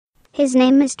His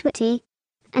name is Twitty,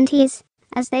 and he's,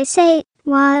 as they say,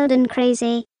 wild and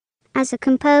crazy. As a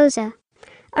composer,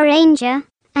 arranger,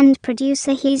 and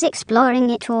producer, he's exploring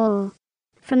it all.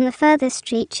 From the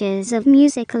furthest reaches of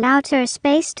musical outer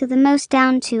space to the most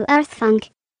down-to-earth funk.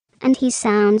 And he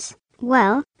sounds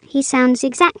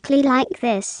exactly like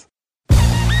this.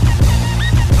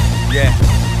 Yeah,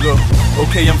 look,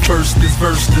 okay, I'm first. This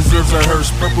verse deserves a hearse.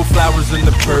 Purple flowers in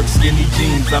the perk, skinny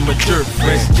jeans, I'm a jerk.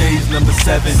 Fresh J's, number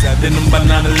 7, then them by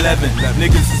 9/11.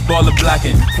 Niggas is baller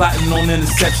blocking, plotting on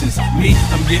interceptions. Me,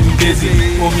 I'm getting busy,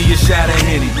 pour me a shot of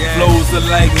Henny. Flows are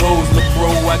like hoes, look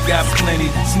bro, I got plenty.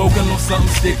 Smoking on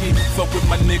something sticky, fuck with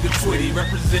my nigga Twitty.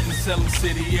 Representing Salem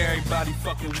City, everybody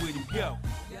fucking with him, yo.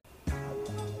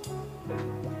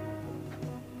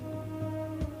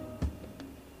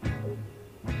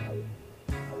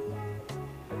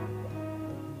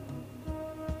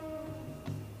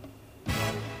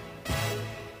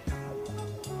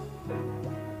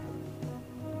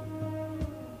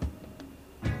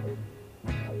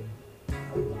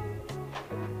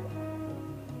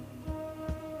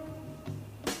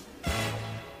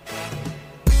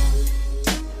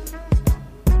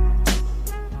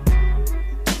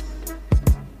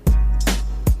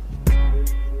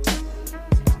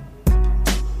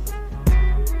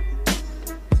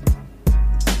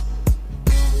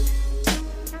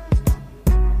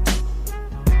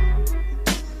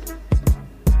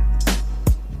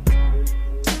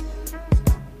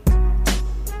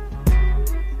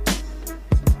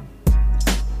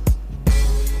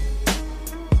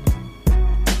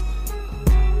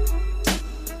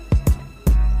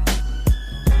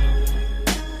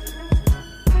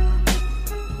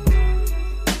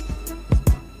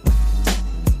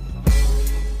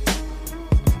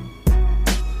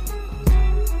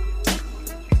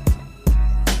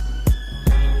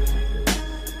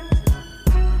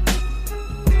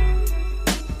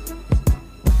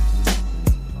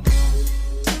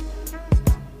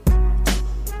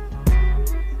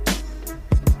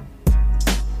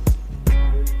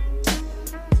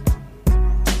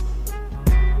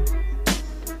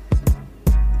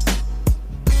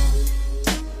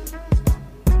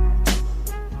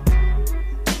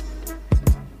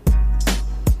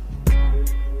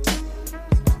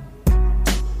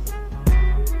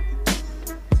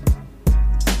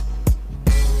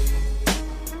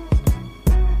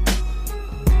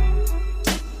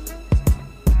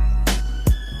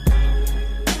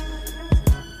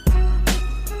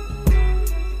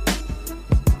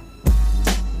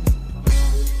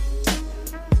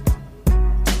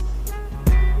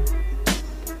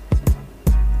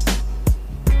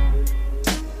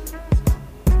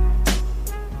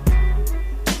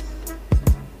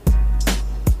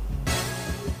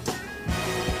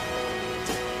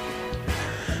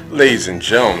 Ladies and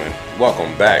gentlemen,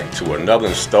 welcome back to another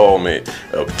installment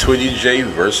of Twitty J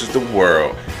versus the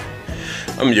World.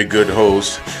 I'm your good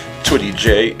host, Twitty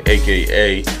J,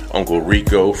 aka Uncle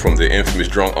Rico from the infamous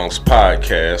Drunk Unks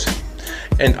podcast.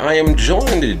 And I am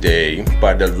joined today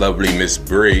by the lovely Miss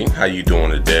Bree. How you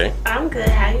doing today? I'm good.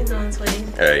 How you doing,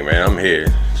 Twitty? Hey man, I'm here.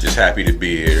 Just happy to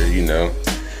be here, you know.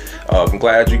 I'm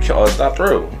glad you stopped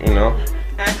through, you know.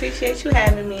 I appreciate you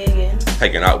having me again.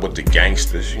 Hanging out with the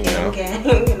gangsters, you know.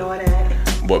 Gang, you know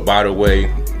that. But by the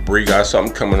way, Bree got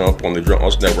something coming up on the Drunk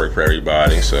Unks Network for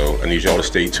everybody, so I need y'all to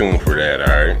stay tuned for that,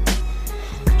 alright?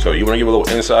 So you want to give a little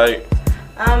insight?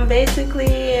 Basically,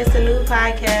 it's a new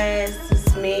podcast.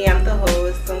 It's me. I'm the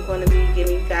host. I'm going to be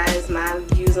giving you guys my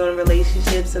views on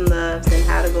relationships and loves and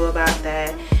how to go about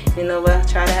that. You know, we'll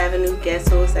try to have a new guest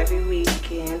host every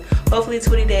week, and hopefully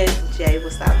Twitty J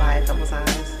will stop by a couple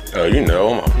times. You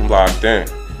know, I'm locked in.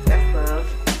 That's love.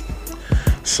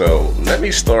 So let me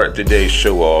start today's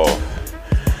show off.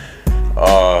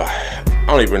 I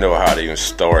don't even know how to even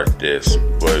start this,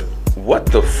 but what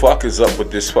the fuck is up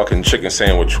with this fucking chicken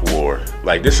sandwich war?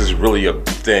 Like, this is really a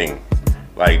thing.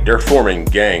 Like, they're forming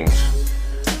gangs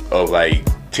of like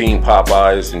Team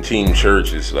Popeyes and Team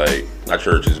Churches, like not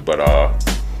churches, but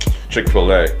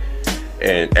Chick-fil-A.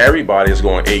 And everybody's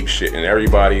going ape shit, and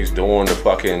everybody's doing the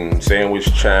fucking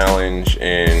sandwich challenge.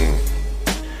 And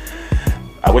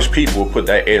I wish people would put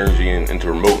that energy into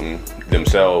promoting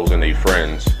themselves and their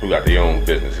friends who got their own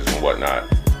businesses and whatnot.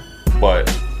 But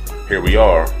here we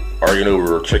are, arguing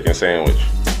over a chicken sandwich.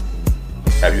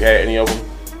 Have you had any of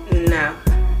them? No.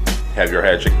 Have you ever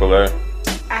had Chick-fil-A?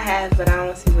 I have, but I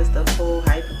don't see what's the full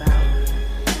hype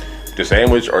about. The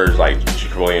sandwich, or is like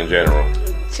Chick-fil-A in general?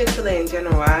 Chick-fil-A in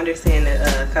general. I understand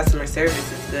that customer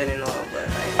service is good and all, but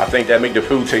like, I think that make the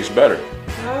food taste better.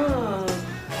 Oh.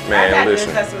 Man, I got listen.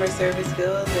 good customer service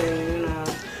skills, and you know.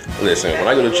 Listen, when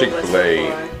I go to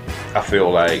Chick-fil-A, I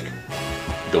feel like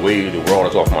the way the world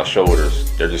is off my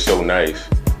shoulders. They're just so nice.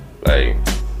 Like,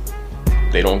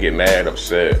 they don't get mad,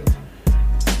 upset.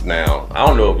 Now, I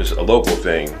don't know if it's a local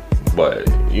thing, but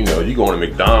you know, you go to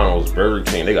McDonald's, Burger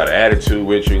King, they got an attitude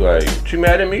with you. Like, what you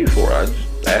mad at me for? I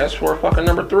just asked for a fucking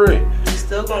number 3. You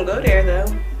still gonna go there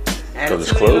though? Because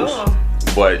it's close.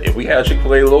 But if we had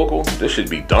Chick-fil-A local, this should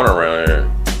be done around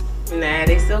here. Nah,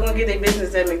 they still gonna get their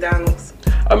business at McDonald's.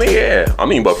 I mean, yeah. I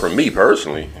mean, but for me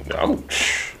personally, I'm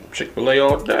Chick-fil-A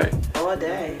all day. All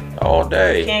day. All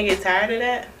day. You can't get tired of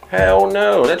that? Hell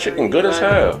no. That chicken good as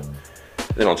hell.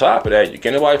 Then on top of that, you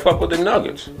can't nobody fuck with the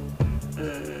nuggets.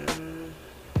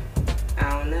 I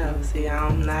don't know. See,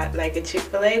 I'm not like a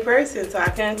Chick-fil-A person, so I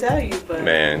can't tell you. But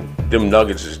Man, them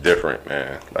nuggets is different,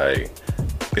 man. Like,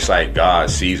 it's like God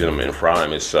seasoned them and fry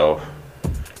them himself.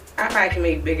 I probably can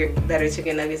make better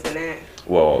chicken nuggets than that.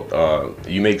 Well,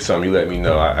 you make some, you let me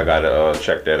know. I gotta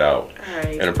check that out.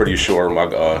 Alright. And I'm pretty sure my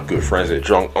good friends at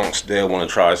Drunk Unks, they'll want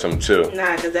to try some too.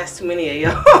 Nah, because that's too many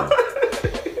of y'all.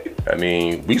 I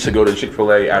mean, we used to go to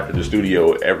Chick-fil-A after the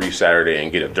studio every Saturday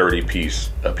and get a 30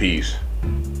 piece a piece.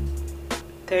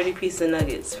 30 pieces of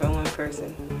nuggets for one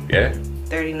person. Yeah?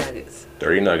 30 nuggets.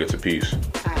 30 nuggets a piece.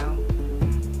 How?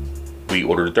 We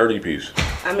ordered a 30 piece.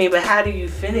 I mean, but how do you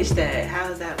finish that? How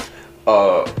is that?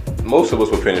 Most of us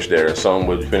would finish there. Some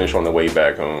would finish on the way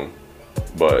back home.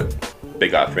 But they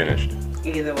got finished.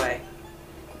 Either way.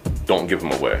 Don't give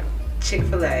them away.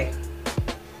 Chick-fil-A.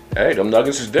 Hey, them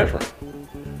nuggets is different.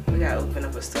 We gotta open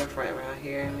up a storefront around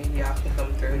here and maybe y'all can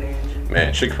come through there.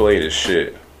 Man, Chick-fil-A is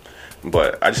shit.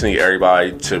 But I just need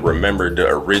everybody to remember the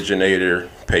originator,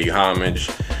 pay homage,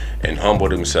 and humble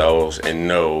themselves and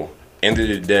know, end of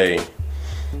the day,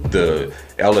 the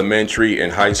elementary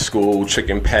and high school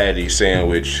chicken patty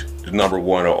sandwich, the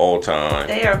 #1 of all time.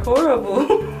 They are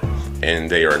horrible. And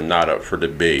they are not up for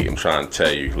debate. I'm trying to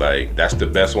tell you, like, that's the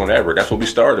best one ever. That's what we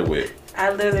started with.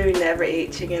 I literally never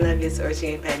ate chicken nuggets or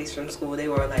chicken patties from school. They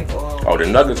were like, oh, the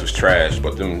nuggets was trash,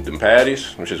 but them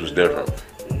patties, them shits was different.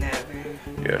 Never.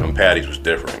 Yeah, them patties was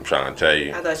different. I'm trying to tell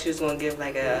you. I thought you was gonna give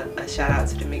like a shout out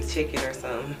to the McChicken or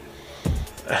something.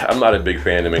 I'm not a big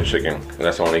fan of McChicken, and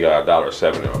that's only got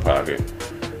 $1.07 in my pocket.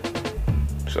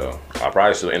 So I'll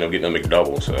probably still end up getting a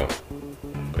McDouble. So,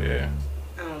 but yeah.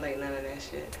 I don't like none of that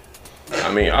shit.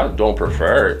 I mean, I don't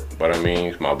prefer it, but I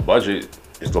mean, my budget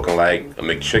is looking like a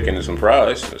McChicken and some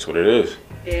fries. That's what it is.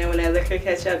 Yeah, when that liquor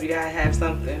catch up, you gotta have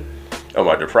something.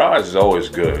 Oh, the fries is always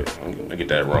good. I get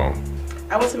that wrong.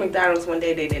 I went to McDonald's one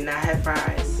day. They did not have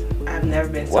fries. I've never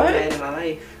been so mad in my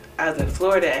life. I was in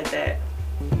Florida at that.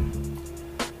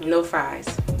 No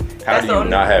fries. How do you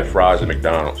not have fries at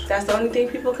McDonald's? That's the only thing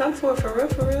people come for real,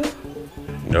 for real.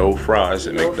 No fries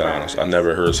at McDonald's. Fries. I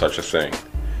never heard such a thing.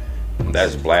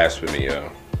 That's blasphemy,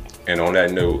 yo. And on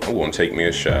that note, I'm gonna take me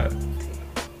a shot.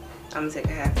 I'm gonna take a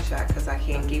half a shot because I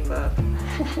can't keep up.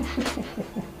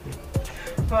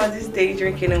 All this day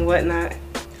drinking and whatnot.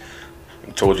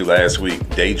 I told you last week,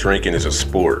 day drinking is a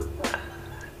sport.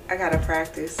 I gotta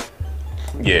practice.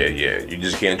 Yeah. You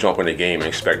just can't jump in the game and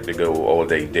expect to go all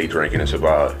day drinking and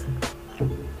survive.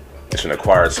 It's an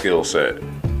acquired skill set.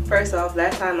 First off,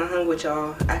 last time I hung with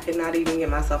y'all, I could not even get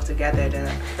myself together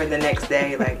for the next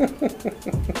day. Like,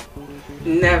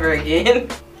 never again.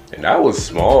 And that was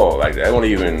small. Like, that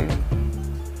wasn't even...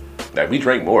 Like, we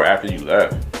drank more after you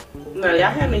left. No,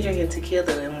 y'all had me drinking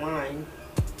tequila and wine.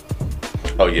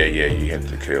 Oh, yeah, you had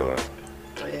tequila.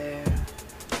 Yeah.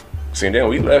 See, and then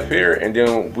we left here, and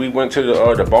then we went to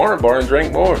the barn bar and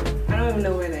drank more. I don't even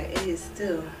know where that is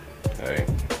still. Hey,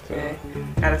 so. Yeah.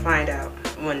 Gotta find out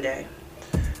one day.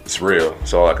 It's real.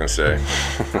 That's all I can say.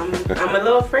 I'm a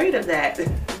little afraid of that.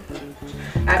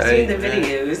 I've seen the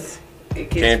videos.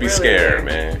 Can't be scared,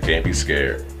 man. Can't be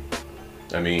scared.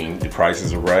 I mean, the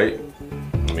prices are right.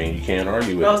 I mean, you can't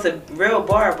argue with it. Oh, it's a real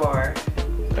bar.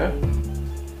 Yeah.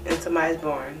 In somebody's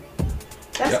barn.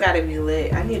 That's gotta be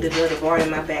lit. I need to build a barn in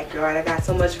my backyard. I got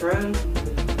so much room.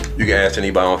 You can ask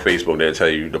anybody on Facebook, they'll tell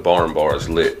you the barn bar is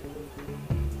lit.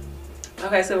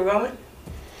 Okay, so we're going?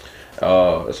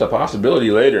 It's a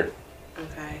possibility later.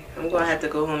 Okay. I'm gonna have to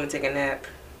go home and take a nap.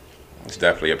 It's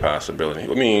definitely a possibility.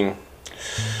 I mean,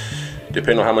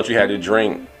 depending on how much you had to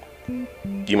drink,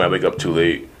 you might wake up too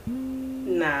late.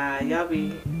 Nah, y'all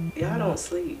don't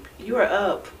sleep. You are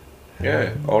up.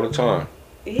 Yeah, all the time.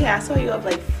 Yeah, I saw you up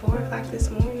like 4 o'clock this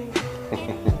morning.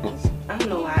 I don't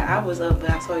know why I was up, but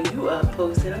I saw you up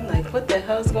posted. I'm like, what the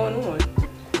hell's going on?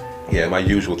 Yeah, my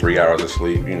usual 3 hours of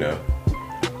sleep, you know.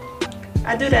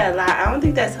 I do that a lot. I don't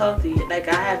think that's healthy. Like,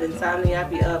 I have insomnia. I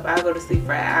be up. I go to sleep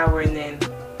for an hour and then...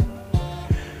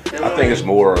 I think it's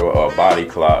more of a body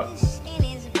clock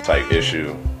type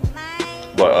issue.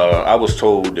 But I was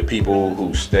told the people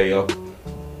who stay up,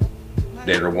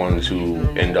 they're the ones who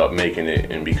end up making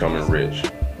it and becoming rich.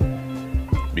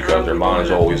 Because their mind's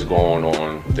always going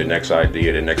on the next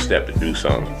idea, the next step to do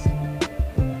something.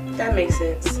 That makes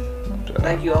sense.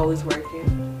 Like you always working.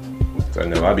 So I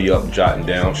know I be up jotting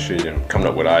down shit and coming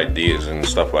up with ideas and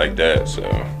stuff like that. So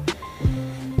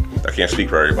I can't speak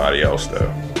for everybody else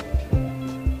though.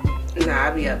 Nah,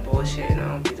 I be up bullshitting. I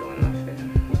don't be doing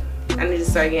nothing. I need to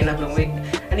start getting up and wake.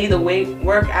 I need to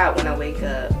work out when I wake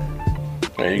up.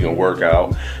 And you can work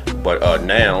out, but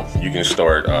now you can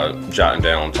start jotting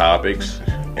down topics,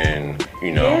 and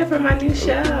you know. Yeah, for my new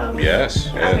show. Yes.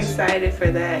 I'm excited for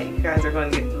that. You guys are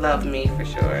going to love me for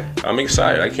sure. I'm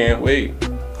excited. I can't wait.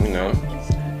 You know,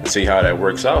 and see how that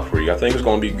works out for you. I think it's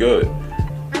going to be good.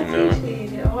 I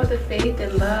appreciate it. All the faith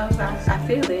and love, I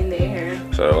feel it in the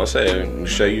air. So I say,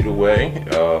 show you the way,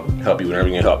 help you with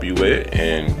everything I help you with,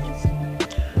 and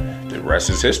the rest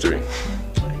is history.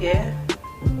 Yeah.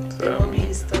 It will be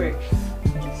historic.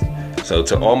 So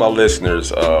to all my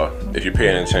listeners, if you're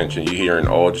paying attention, you're hearing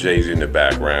all Jay-Z in the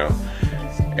background.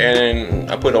 And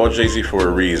I put all Jay-Z for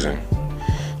a reason.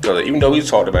 Because even though we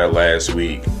talked about it last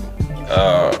week,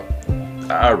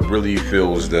 I really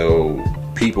feel as though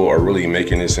people are really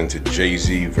making this into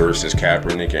Jay-Z versus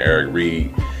Kaepernick and Eric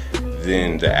Reid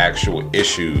than the actual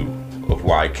issue of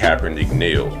why Kaepernick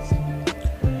kneeled.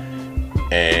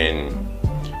 And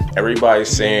everybody's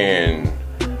saying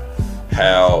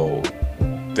how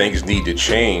things need to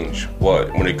change.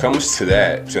 What when it comes to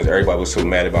that, since everybody was so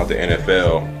mad about the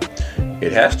NFL,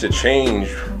 it has to change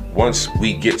once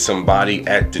we get somebody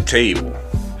at the table.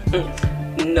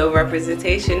 No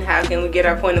representation, how can we get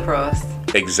our point across?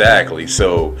 Exactly.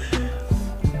 So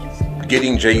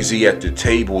getting Jay-Z at the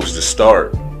table is the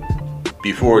start.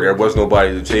 Before there was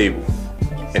nobody at the table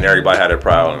and everybody had a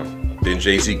problem. Then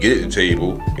Jay-Z get at the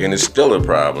table and it's still a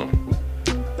problem.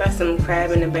 That's some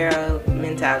crab in the barrel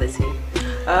mentality.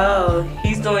 Oh,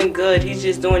 he's doing good. He's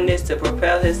just doing this to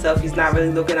propel himself. He's not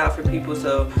really looking out for people.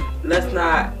 So let's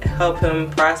not help him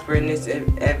prosper in this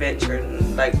adventure.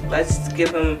 Like, let's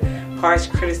give him harsh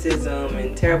criticism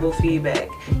and terrible feedback.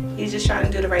 He's just trying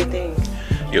to do the right thing.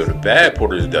 Yo, the bad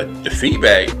part is that the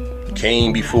feedback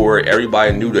came before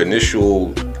everybody knew the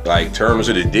initial terms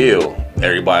of the deal.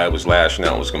 Everybody was lashing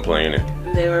out, was complaining.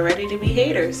 They were ready to be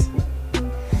haters.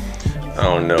 I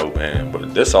don't know, man,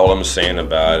 but that's all I'm saying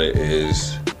about it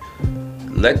is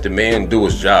let the man do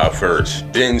his job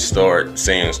first, then start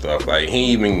saying stuff. Like,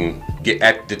 he ain't even get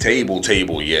at the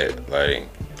table yet. Like,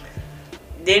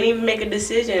 didn't even make a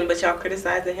decision, but y'all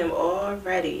criticizing him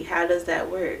already. How does that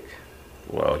work?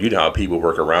 Well, you know how people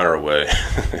work around our way.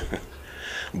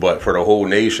 But for the whole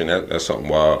nation, that's something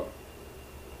wild.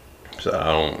 So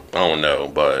I don't know,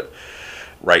 but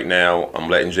right now, I'm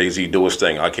letting Jay-Z do his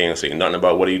thing. I can't say nothing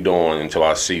about what he's doing until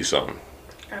I see something.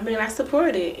 I mean, I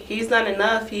support it. He's done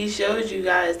enough. He showed you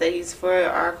guys that he's for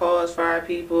our cause, for our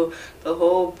people. The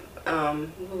whole,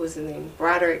 what was his name?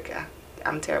 Broderick.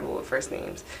 I'm terrible with first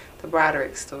names. The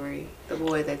Broderick story. The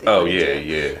boy that they Oh,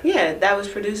 yeah. Yeah, that was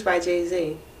produced by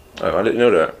Jay-Z. Oh, I didn't know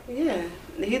that. Yeah.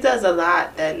 He does a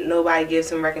lot that nobody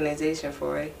gives him recognition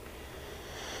for it.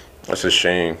 That's a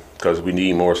shame, because we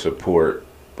need more support,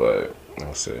 but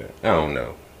I said, I don't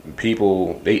know.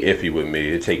 People, they iffy with me.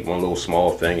 They take one little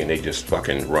small thing and they just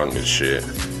fucking run this shit.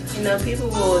 You know, people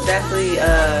will definitely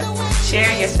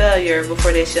share your failure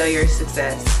before they show your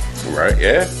success. Right,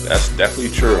 yeah, that's definitely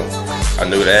true. I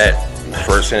knew that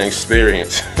first-hand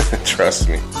experience. Trust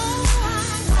me.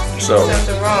 So, you do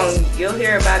something wrong, you'll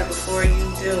hear about it before you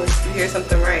do. If you hear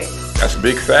something right. That's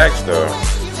big facts, though.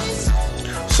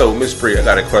 So, Miss Bree, I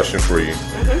got a question for you.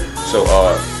 So,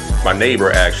 my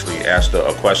neighbor actually asked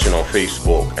a question on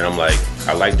Facebook, and I'm like,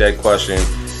 I like that question,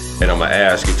 and I'm gonna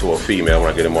ask it to a female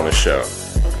when I get him on the show.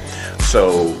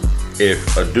 So,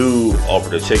 if a dude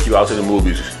offered to take you out to the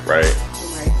movies, right,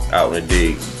 out in the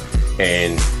D,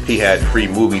 and he had free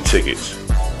movie tickets,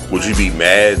 would you be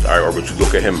mad, or would you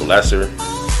look at him lesser?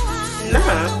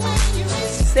 Nah.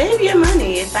 Save your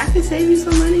money. If I could save you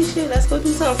some money, shit, let's go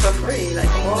do something for free. Like,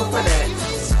 I'm all for that.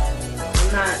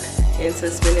 I'm not into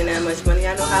spending that much money.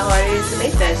 I know how hard it is to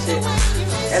make that shit.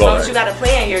 As long as you got a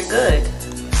plan, you're good.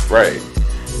 Right.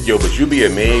 Yo, but you be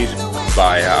amazed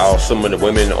by how some of the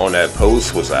women on that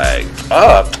post was like,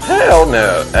 hell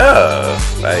no,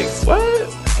 like, what?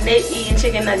 And they eating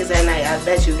chicken nuggets at night, I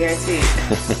bet you, guaranteed.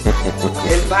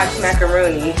 And boxed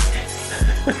macaroni.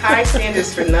 High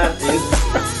standards for nothing.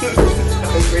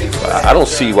 I don't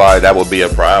see why that would be a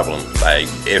problem. Like,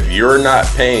 if you're not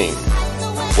paying,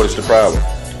 what is the problem?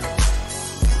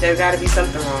 There's got to be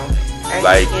something wrong. Everything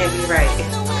Like, can't be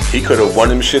right. He could have won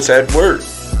them shits at work.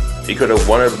 He could have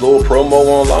won a little promo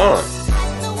online.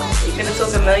 You could have took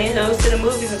 $1 million hills to the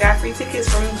movies and got free tickets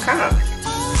from comp.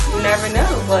 You never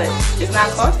know, but it's not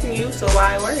costing you, so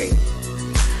why worry?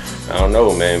 I don't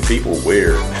know, man. People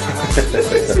weird.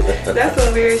 That's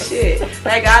some weird shit.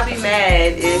 Like, I'll be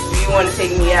mad if you want to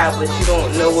take me out, but you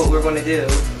don't know what we're going to do.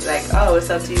 Like, oh, it's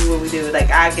up to you what we do. Like,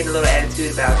 I get a little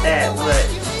attitude about that, but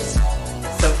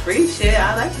some free shit,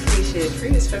 I like free shit. Free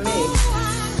is for me.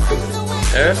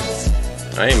 Yeah,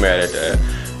 I ain't mad at that.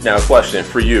 Now, question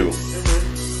for you.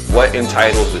 What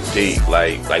entitles a date?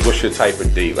 Like what's your type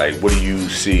of date? Like, what do you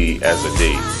see as a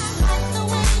date?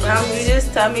 You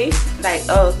just tell me, like,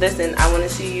 oh, listen, I want to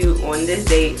see you on this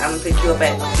date. I'm going to pick you up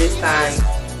at this time.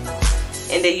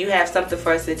 And then you have something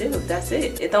for us to do. That's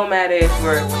it. It don't matter if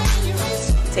we're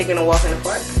taking a walk in the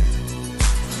park,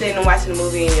 sitting and watching a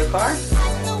movie in your car,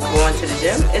 going to the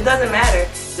gym. It doesn't matter.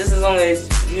 Just as long as,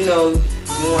 you know,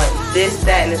 you want this,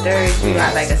 that, and the third. You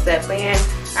got, like, a set plan.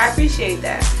 I appreciate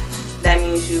that. That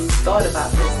means you thought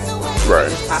about this.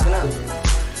 Right. It's popping up.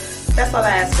 That's all I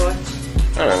ask for.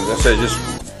 I don't know. I said just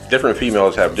different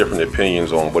females have different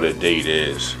opinions on what a date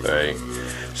is. Like,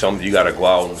 some you gotta go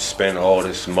out and spend all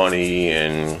this money,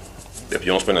 and if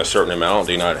you don't spend a certain amount,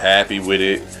 they're not happy with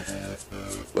it.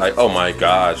 Like, oh my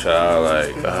God, child,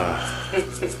 like,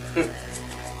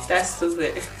 That's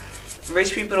stupid.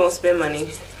 Rich people don't spend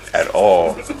money. At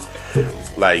all.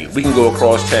 Like, we can go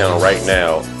across town right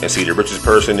now and see the richest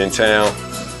person in town,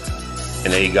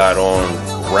 and they got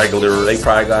on regular, they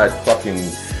probably got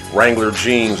fucking Wrangler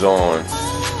jeans on.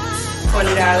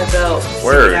 $20 belt.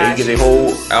 Word, they get their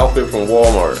whole outfit from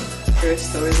Walmart. Thrift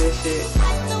stores and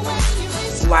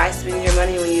shit. Why spend your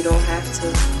money when you don't have to?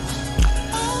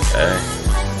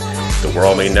 Hey, the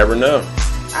world may never know.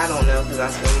 I don't know, because I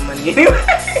spend my money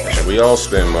anyway. We all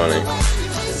spend money.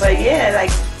 But yeah,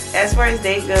 like, as far as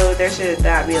date go, there should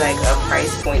not be like a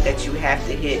price point that you have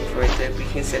to hit for it to be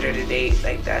considered a date.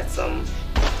 Like, that's some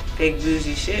big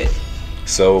bougie shit.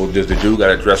 So does the dude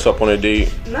gotta dress up on a date?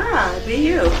 Nah, be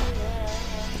you.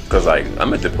 Cause like,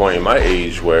 I'm at the point in my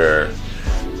age where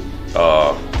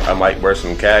I might wear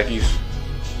some khakis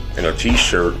and a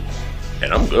t-shirt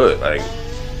and I'm good. Like,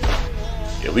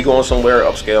 if we going somewhere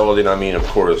upscale, then I mean, of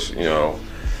course, you know,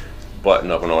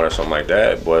 button up and all that, something like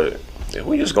that. But if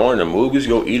we just go in the movies,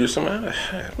 go eat or something,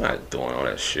 I'm not doing all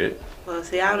that shit. Well,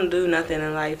 see, I don't do nothing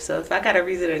in life, so if I got a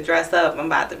reason to dress up, I'm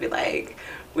about to be like,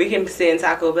 we can sit in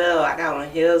Taco Bell. I got on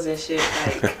heels and shit,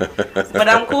 like, but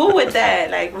I'm cool with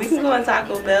that. Like, we can go in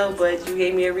Taco Bell, but you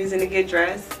gave me a reason to get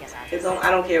dressed.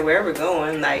 I don't care where we're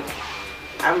going. Like,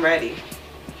 I'm ready.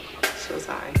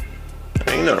 Showtime.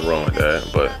 Ain't nothing wrong with that,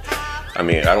 but I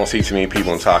mean, I don't see too many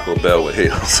people in Taco Bell with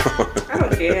heels. I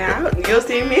don't care. You'll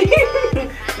see me.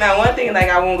 Now, one thing, like,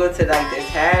 I won't go to like this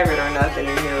tavern or nothing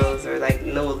in heels, or like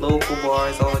no local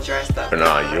bars all dressed up. But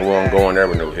nah, you won't go in there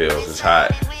with no heels. It's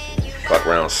hot. Fuck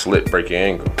around, slip, break your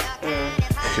ankle.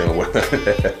 You know what?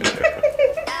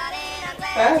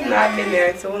 I've not been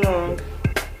there so long.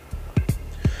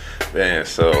 Man,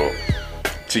 so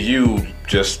to you,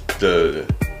 just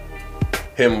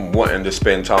him wanting to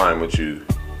spend time with you.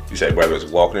 You said whether it's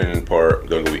walking in the park,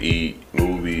 going to go eat,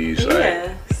 movies.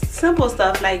 Yeah, like, simple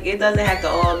stuff. Like, it doesn't have to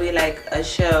all be like a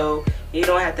show. You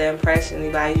don't have to impress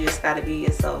anybody. You just got to be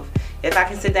yourself. If I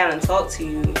can sit down and talk to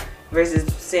you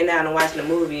versus sitting down and watching a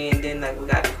movie and then like we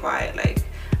got to be quiet. Like,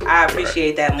 I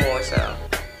appreciate that more. So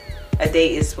a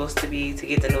date is supposed to be to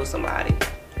get to know somebody.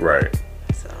 Right.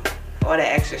 So all that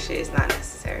extra shit is not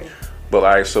necessary. But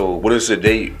like, so what is a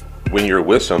date when you're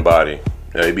with somebody?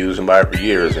 You know, they be with somebody for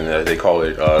years, and they call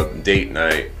it date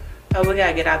night. Oh, we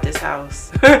gotta get out this house.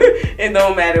 It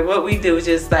don't matter what we do.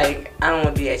 Just like, I don't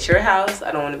want to be at your house.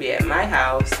 I don't want to be at my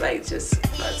house. Like, just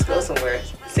let's go somewhere.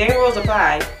 Same rules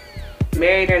apply.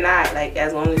 Married or not, like,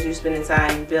 as long as you're spending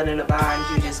time building a bond,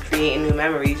 you just creating new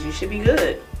memories, you should be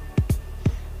good.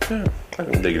 Yeah, I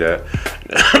can dig that.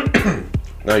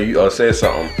 Now, you said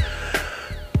something.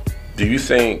 Do you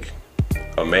think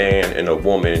a man and a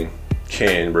woman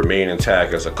can remain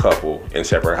intact as a couple in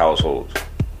separate households?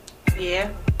 Yeah.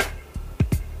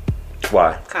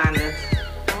 Why? Kind of.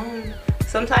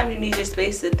 Sometimes you need your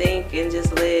space to think and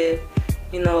just live.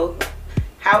 You know,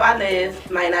 how I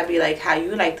live might not be like how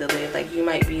you like to live. Like, you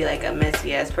might be like a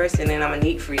messy ass person and I'm a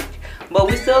neat freak. But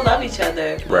we still love each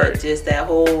other. Right. But just that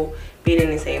whole being in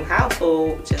the same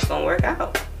household just don't work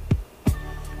out.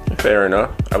 Fair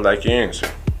enough. I like your answer.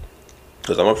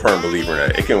 Because I'm a firm believer in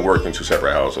that. It can work in two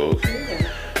separate households. Yeah.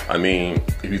 I mean,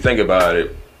 if you think about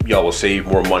it, y'all will save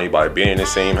more money by being in the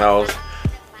same house,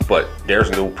 but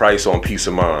there's no price on peace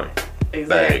of mind.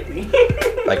 Exactly.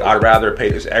 Like I'd rather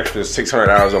pay this extra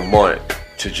 $600 a month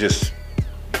to just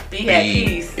be at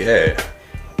peace. Yeah.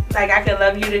 Like, I can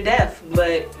love you to death,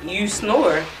 but you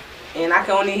snore. And I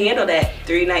can only handle that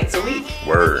 3 nights a week.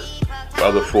 Word. The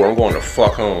other 4, I'm going to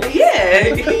fuck home.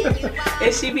 Yeah.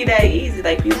 It should be that easy.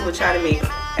 Like, people will try to make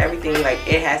everything like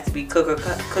it has to be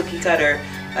cookie cutter,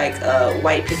 like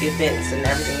white picket fence, and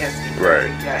everything has to be right.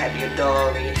 You gotta have your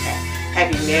dog and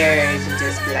happy marriage and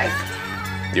just be like.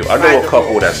 Yo, I know a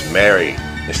couple that's married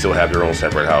and still have their own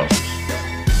separate houses.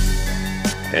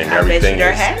 And I everything bet you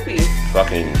they're is happy.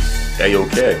 fucking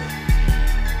A-okay.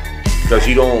 Because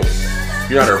you're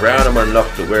not around them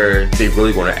enough to where they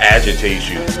really going to agitate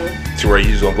you to where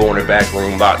you're just going to go in the back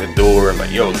room, lock the door, and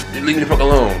like, yo, leave me the fuck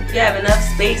alone. You have enough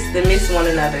space to miss one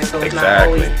another, so it's not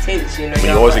always tense, you know. When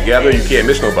you're always together, you can't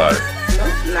miss nobody.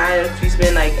 Nope, not if you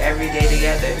spend like every day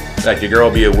together. Like, your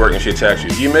girl be at work and she'll text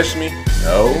you, you miss me?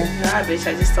 No. Nah, bitch,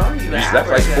 I just saw you. You slept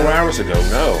like 4 hours ago.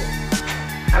 No.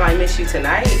 I might miss you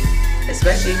tonight,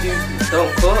 especially if you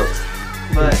don't cook,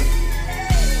 but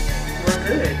we're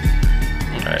good.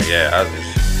 Yeah, I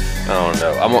don't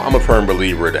know. I'm a firm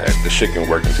believer that the shit can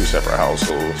work in 2 separate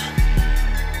households.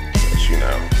 But you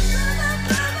know.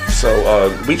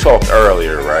 So we talked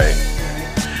earlier, right?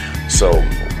 So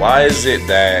why is it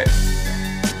that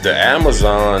the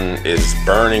Amazon is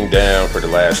burning down for the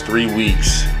last 3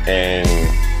 weeks and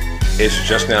it's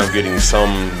just now getting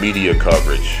some media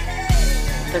coverage?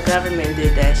 The government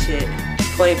did that shit,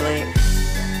 point blank.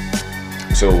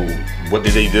 So what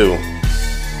did they do?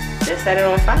 They set it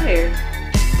on fire.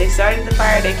 They started the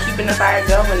fire. They're keeping the fire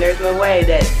going. There's no way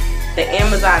that the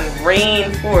Amazon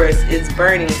rainforest is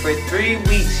burning for 3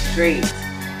 weeks straight.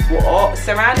 We're all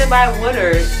surrounded by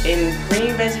water and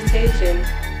green vegetation.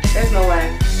 There's no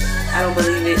way. I don't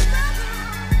believe it.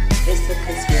 It's a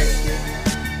conspiracy.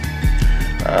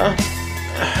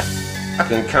 I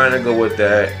can kind of go with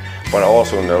that, but I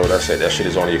also know that I said that shit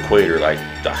is on the equator, like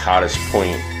the hottest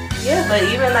point. Yeah, but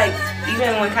even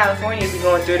when California be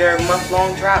going through their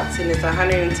month-long droughts and it's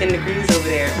 110 degrees over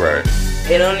there, right?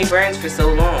 It only burns for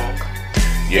so long.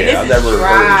 Yeah, I've never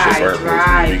heard of shit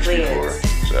burn for 3 weeks plants. before.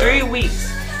 So. 3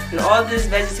 weeks, and all this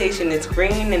vegetation is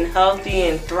green and healthy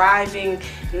and thriving,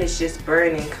 and it's just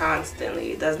burning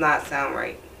constantly. It does not sound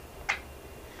right.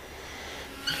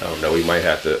 I don't know. We might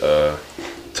have to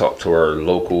talk to our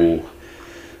local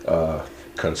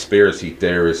conspiracy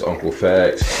theorist, Uncle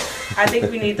Fax. I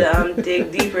think we need to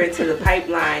dig deeper into the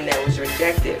pipeline that was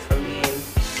rejected from being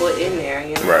put in there.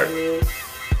 You know right. what I mean?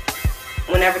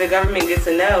 Whenever the government gets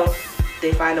a no,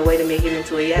 they find a way to make it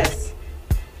into a yes.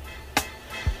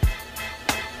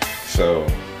 So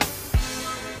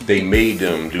they made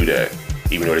them do that,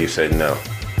 even though they said no.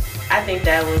 I think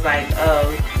that was like,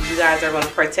 oh, you guys are going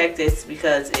to protect this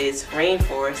because it's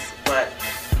rainforest, but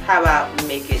how about we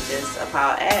make it just a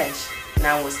pile of ash?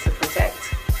 Now what's to protect?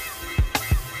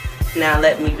 Now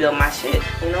let me build my shit.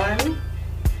 You know what I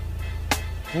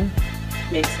mean?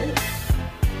 Makes sense.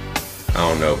 I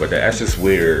don't know, but that's just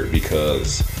weird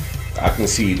because I can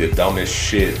see the dumbest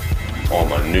shit on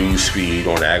my news feed,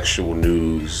 on actual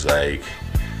news. Like,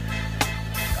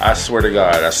 I swear to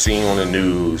God, I seen on the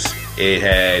news, it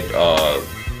had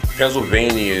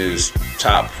Pennsylvania's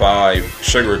top 5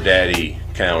 sugar daddy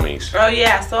counties. Oh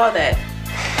yeah, I saw that.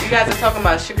 You guys are talking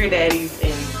about sugar daddies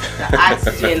and the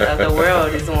oxygen of the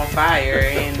world is on fire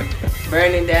and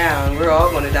burning down. We're all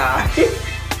gonna die.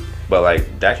 But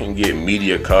like, that can get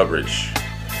media coverage,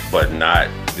 but not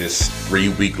this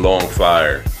 3-week-long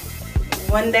fire.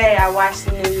 One day I watched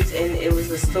the news and it was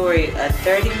a story, a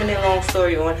 30-minute long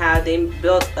story on how they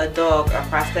built a dog, a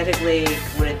prosthetic leg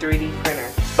with a 3D printer.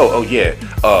 Oh yeah.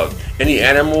 Any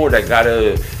animal that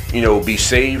gotta, be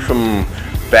saved from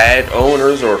bad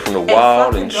owners or from the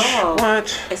wild and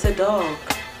what? It's a dog.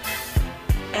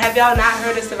 Have y'all not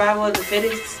heard of survival of the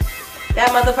fittest? That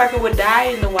motherfucker would die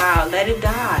in the wild. Let it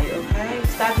die, okay?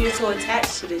 Stop being so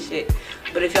attached to this shit.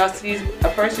 But if y'all see a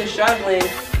person struggling,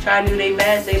 trying to do their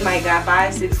best, they might got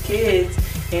 5-6 kids,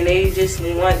 and they just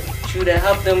want you to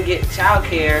help them get child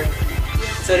care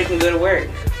so they can go to work.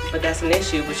 But that's an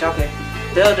issue. But y'all can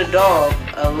build a dog,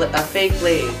 a fake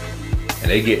leg. And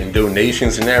they getting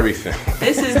donations and everything.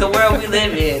 This is the world we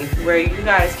live in, where you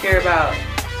guys care about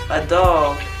a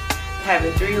dog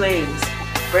having 3 legs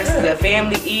versus a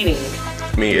family eating.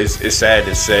 I mean, it's sad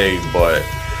to say, but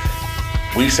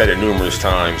we said it numerous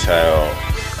times how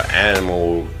an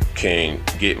animal can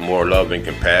get more love and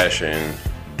compassion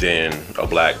than a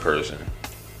black person.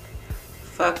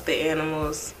 Fuck the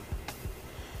animals.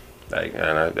 Like,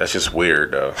 that's just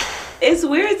weird, though. It's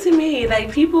weird to me.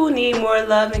 Like, people need more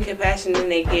love and compassion than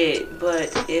they get.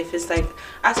 But if it's like,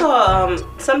 I saw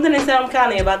something in Salem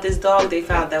County about this dog they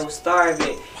found that was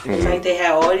starving. And like, they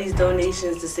had all these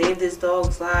donations to save this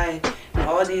dog's life, and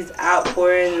all these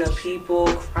outpouring of people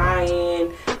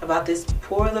crying about this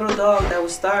poor little dog that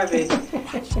was starving.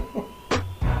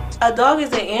 A dog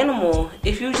is an animal.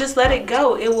 If you just let it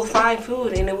go, it will find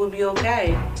food and it will be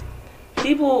okay.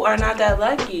 People are not that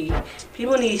lucky.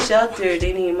 People need shelter,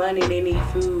 they need money, they need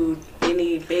food, they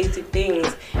need basic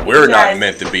things. We're not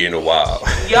meant to be in the wild.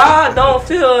 Y'all don't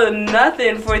feel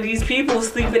nothing for these people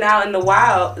sleeping out in the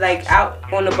wild, like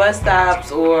out on the bus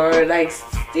stops or like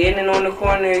standing on the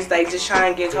corners, like just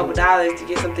trying to get a couple dollars to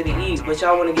get something to eat. But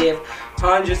y'all want to give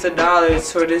hundreds of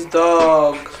dollars for this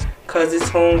dog because it's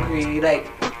hungry. Like,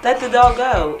 let the dog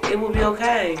go. It will be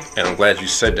okay. And I'm glad you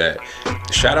said that.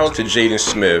 Shout out to Jaden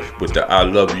Smith with the I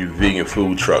Love You vegan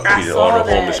food truck feeding all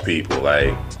the homeless people.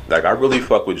 Like I really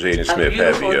fuck with Jaden Smith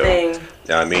heavy, yo. You know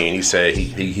what I mean? He said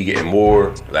he getting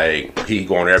more, like, he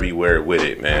going everywhere with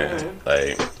it, man.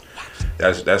 Like,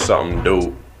 that's something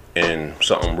dope and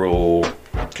something real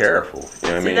careful. You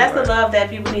know what I mean? That's the love that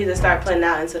people need to start putting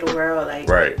out into the world. Like,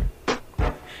 right.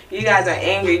 You guys are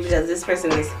angry because this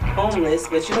person is homeless,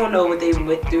 but you don't know what they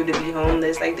went through to be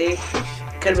homeless. Like, they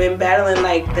could have been battling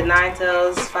like the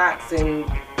Nine-Tails Fox and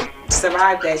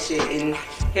survived that shit. And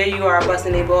here you are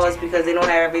busting their balls because they don't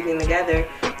have everything together.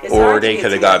 It's or they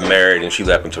could have got married and she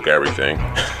left and took everything.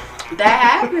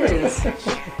 That happens.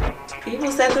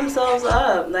 People set themselves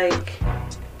up. Like,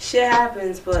 shit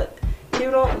happens, but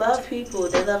people don't love people.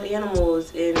 They love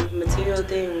animals and material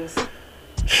things.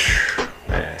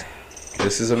 Man.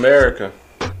 This is America.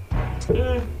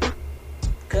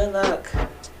 Good luck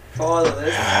for all of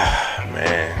us.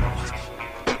 Man.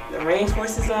 The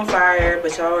rainforest is on fire,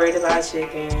 but y'all worried about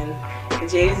chicken.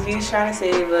 Jay-Z's trying to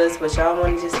save us, but y'all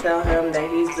want to just tell him that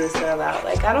he's the sellout.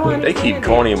 Like, I don't understand. They keep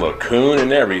calling him a coon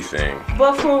and everything.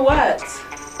 But for what?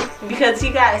 Because he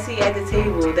got a seat at the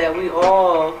table that we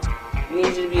all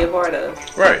need you to be a part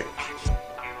of. Right.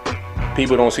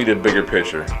 People don't see the bigger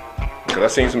picture. Because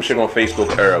I seen some shit on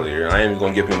Facebook earlier. I ain't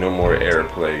going to give him no more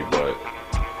airplay, but...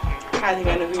 I think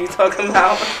I know who you're talking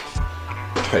about.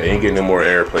 I ain't getting no more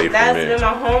airplay from That's me. been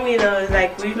my homie, though. It's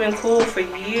like, we've been cool for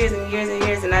years and years and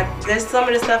years. And there's some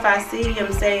of the stuff I see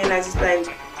him saying, I just like,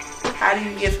 how do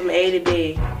you get from A to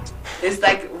B? It's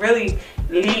like really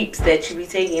leaps that you be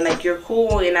taking. Like, you're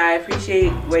cool and I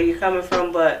appreciate where you're coming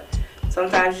from, but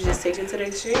sometimes you just take it to the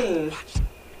extreme.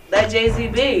 Let Jay-Z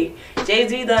be.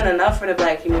 Jay-Z done enough for the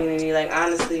black community, like,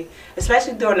 honestly.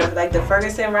 Especially during the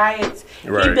Ferguson riots.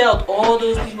 Right. He bailed all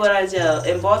those people out of jail.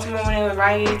 In Baltimore, when they were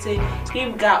rioting, he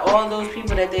got all those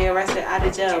people that they arrested out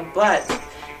of jail. But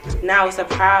now it's a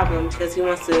problem because he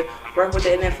wants to work with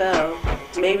the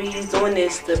NFL. Maybe he's doing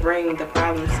this to bring the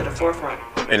problems to the forefront.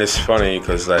 And it's funny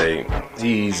because, like,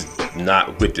 he's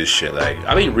not with this shit. Like,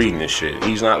 I be reading this shit.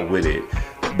 He's not with it.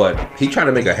 But he tried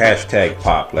to make a hashtag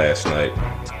pop last night.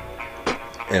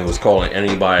 And was calling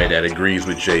anybody that agrees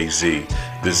with Jay-Z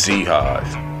the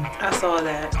Z-Hive. I saw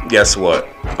that. Guess what?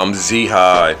 I'm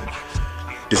Z-Hive.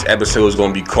 This episode is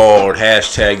going to be called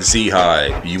hashtag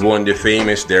Z-Hive. You want the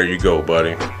famous? There you go,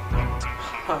 buddy.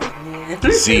 Oh,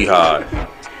 man. Z-Hive.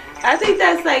 I think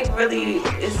that's like really,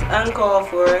 it's uncalled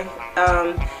for.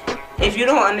 If you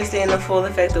don't understand the full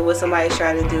effect of what somebody's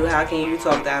trying to do, how can you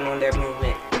talk down on their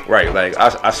movement? Right. Like,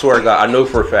 I swear to God, I know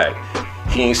for a fact,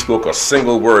 he ain't spoke a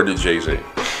single word to Jay-Z.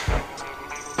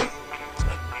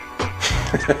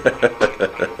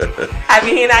 I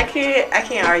mean, I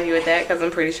can't argue with that because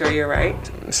I'm pretty sure you're right.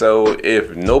 So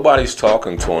if nobody's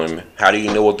talking to him, how do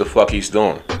you know what the fuck he's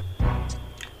doing?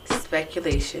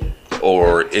 Speculation.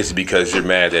 Or it's because you're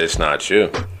mad that it's not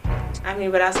you. I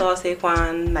mean, but I saw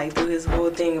Saquon like do his whole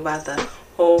thing about the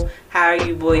whole how are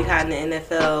you boycotting the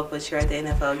NFL but you're at the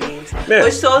NFL games, yeah.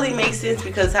 Which totally makes sense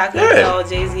because how can you call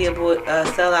Jay-Z a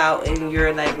sellout and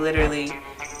you're like literally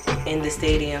in the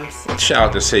stadiums. Shout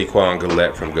out to Saquon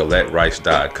Gillette from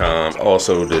GilletteRice.com.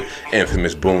 Also the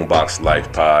infamous Boombox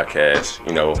Life podcast,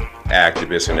 you know,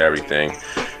 activist and everything.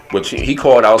 But he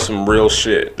called out some real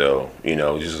shit though, you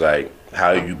know, just like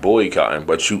how you boycotting,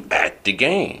 but you at the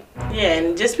game. Yeah,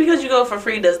 and just because you go for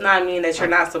free does not mean that you're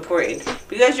not supporting.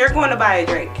 Because you're going to buy a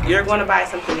drink. You're going to buy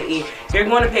something to eat. You're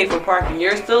going to pay for parking.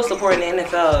 You're still supporting the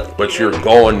NFL. But you're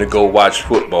going to go watch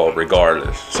football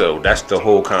regardless. So that's the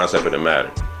whole concept of the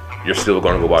matter. You're still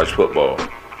going to go watch football.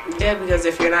 Yeah, because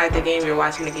if you're not at the game, you're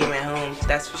watching the game at home.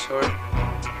 That's for sure.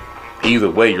 Either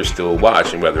way, you're still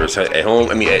watching, whether it's at home.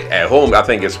 I mean, at home, I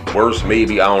think it's worse,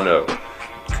 maybe. I don't know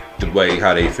the way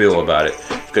how they feel about it.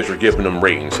 Because you're giving them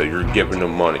ratings, so you're giving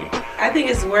them money. I think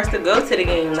it's worse to go to the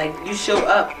game. Like, you show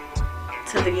up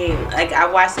to the game. Like, I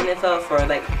watched NFL for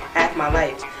like half my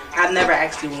life. I've never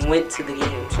actually went to the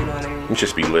games, you know what I mean? You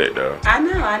just be lit, though. I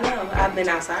know. I've been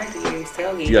outside the games,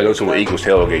 tailgate. You gotta go to an Eagles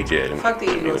tailgate, yeah. Fuck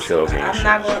the Eagles. Tailgate I'm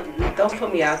not going, don't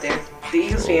put me out there. The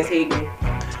Eagles fans hate me.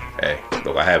 Hey,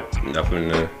 look, I have nothing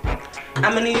to...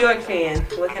 I'm a New York fan.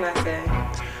 What can I say?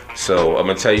 So, I'm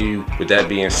gonna tell you, with that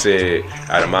being said,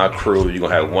 out of my crew, you're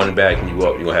gonna have one backing you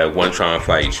up, you're gonna have one trying to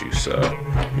fight you, so,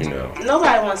 you know.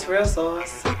 Nobody wants real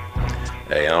sauce.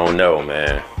 Hey, I don't know,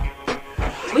 man.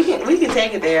 We can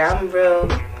take it there.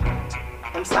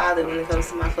 I'm solid when it comes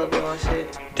to my football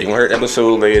shit. They gonna hear the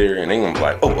episode later and they gonna be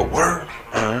like, oh, a word?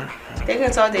 They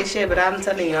gonna talk their shit, but I'm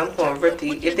telling you, I'm gonna rip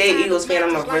the. If they Eagles fan,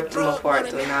 I'm gonna rip them apart.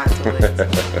 Do not do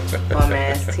it. Bum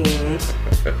ass team.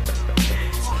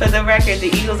 For the record, the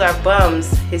Eagles are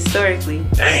bums historically.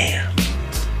 Damn.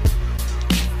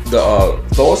 The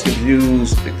thoughts and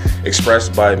views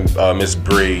expressed by Miss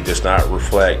Bree does not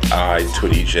reflect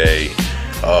Twitty J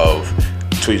of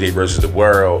Twitty J versus the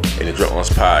World and the Drunk Ones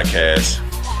podcast.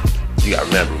 You gotta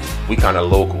remember, we kind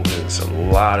of local. There's a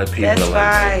lot of people.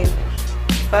 That's fine.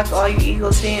 Fuck all you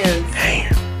Eagles fans.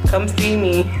 Damn. Come see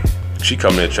me. She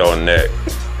coming at y'all neck.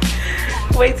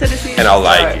 Wait till the season and I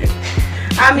like it.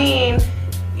 I mean,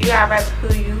 you gotta rep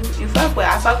who you fuck with.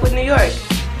 I fuck with New York.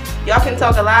 Y'all can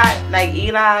talk a lot, like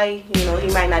Eli, you know,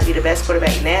 he might not be the best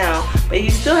quarterback now, but he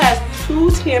still has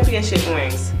 2 championship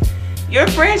rings. Your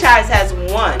franchise has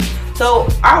 1. So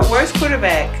our worst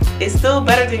quarterback is still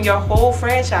better than your whole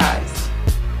franchise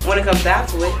when it comes down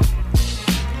to it.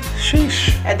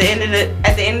 Sheesh. At the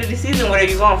end of the season, what are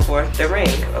you going for? The ring,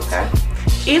 okay?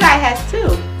 Eli has 2.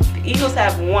 The Eagles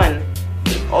have 1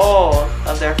 in all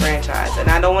of their franchise. And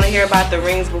I don't want to hear about the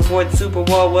rings before the Super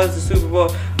Bowl was the Super Bowl,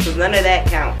 because none of that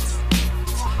counts.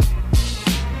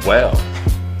 Well,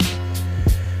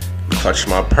 clutch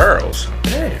my pearls.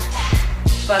 Damn.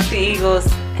 Fuck the Eagles.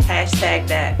 Hashtag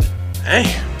that.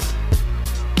 Damn.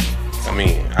 I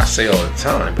mean, I say all the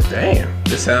time, but damn,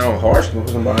 this sounds harsh for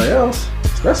somebody else,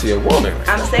 especially a woman.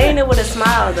 I'm saying it with a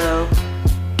smile, though.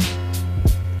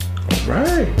 All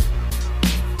right.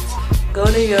 Go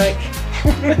New York.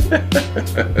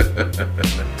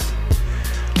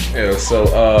 Yeah, so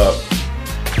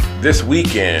this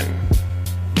weekend,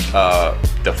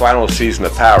 the final season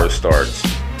of Power starts.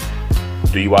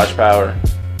 Do you watch Power?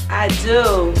 I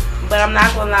do, but I'm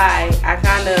not gonna lie. I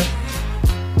kind of,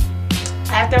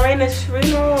 after Raina's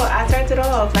funeral, I turned it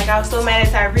off. Like, I was so mad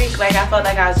at Tyreek. Like, I felt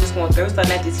like I was just gonna throw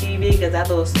something at the TV because that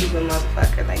little stupid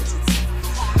motherfucker, like,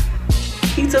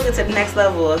 he took it to the next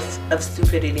level of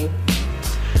stupidity.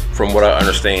 From what I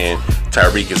understand,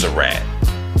 Tyreek is a rat.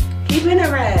 He been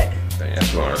a rat.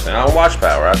 That's what I understand. I don't watch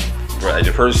Power.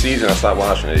 The first season, I stopped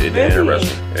watching it. It didn't interest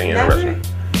me. It didn't interest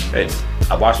me. And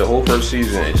I watched the whole first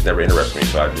season. It just never interested me,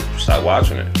 so I just stopped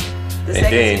watching it. The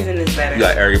second season is better. You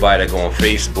got everybody that go on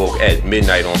Facebook at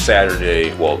midnight on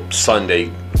Saturday, well,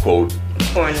 Sunday, quote,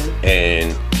 corny,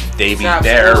 and they be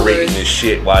narrating this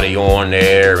shit while they on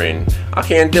there, and I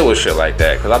can't deal with shit like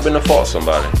that because I've been to fault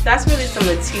somebody. That's really some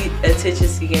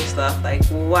attention-seeking stuff. Like,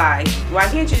 why? Why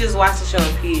can't you just watch the show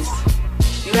in peace?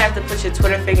 You have to put your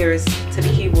Twitter fingers to the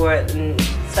keyboard and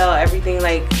tell everything.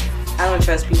 Like, I don't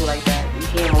trust people like that. You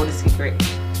can't hold a secret.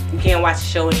 You can't watch a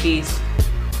show in peace.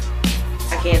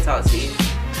 I can't talk to you.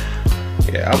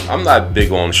 Yeah, I'm not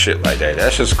big on shit like that.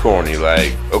 That's just corny.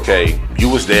 Like, okay, you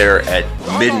was there at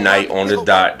midnight on the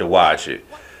dot to watch it.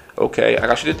 Okay, I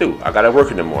got shit to do. I gotta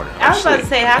work in the morning. I was about to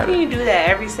say, how can you do that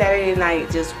every Saturday night?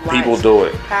 Just watch people do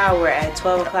it. Power at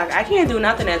 12 o'clock. I can't do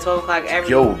nothing at 12 o'clock every.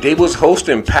 Yo, they was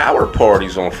hosting Power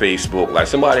parties on Facebook. Like,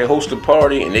 somebody hosted a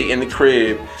party and they in the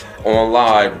crib on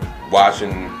live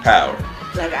watching Power.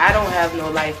 Like, I don't have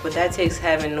no life, but that takes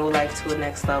having no life to the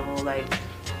next level. Like,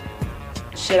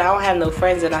 shit, I don't have no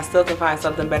friends, and I still can find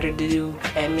something better to do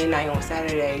at midnight on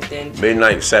Saturday than...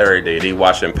 Midnight Saturday, they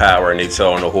watching Power and they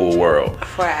telling the whole world.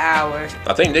 For an hour.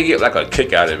 I think they get like a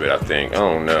kick out of it, I think. I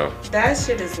don't know. That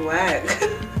shit is whack.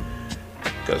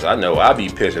 Because I know I'd be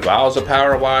pissed if I was a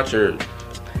Power watcher.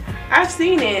 I've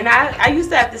seen it, and I used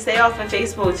to have to stay off of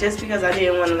Facebook just because I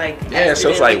didn't want to, like... Yeah, so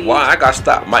it's like, why I got to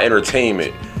stop my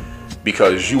entertainment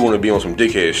because you want to be on some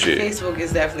dickhead shit. Facebook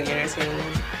is definitely entertaining.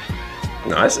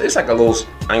 No, it's like a little,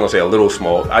 I ain't gonna say a little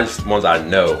small, I just ones I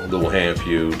know, a little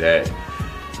handful that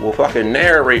will fucking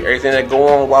narrate everything that go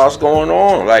on while it's going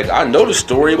on. Like, I know the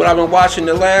story, but I've been watching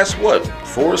the last,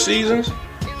 4 seasons?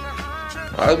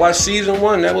 I watched season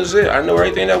 1, that was it. I know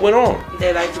everything that went on.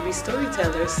 They like to be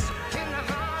storytellers.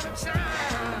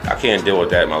 I can't deal with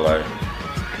that in my life.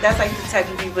 That's like the type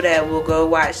of people that will go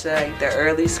watch like the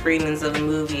early screenings of a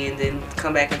movie and then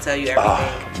come back and tell you everything.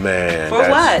 Oh man. For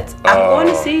what? I'm going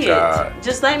to see God. it.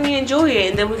 Just let me enjoy it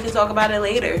and then we can talk about it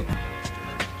later.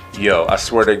 Yo, I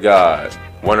swear to God,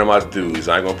 one of my dudes,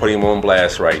 I ain't gonna put him on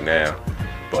blast right now,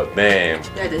 but man,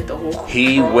 That did the whole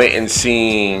he went and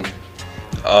seen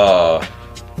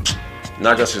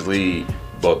not Justice League,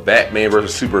 but Batman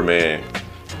vs Superman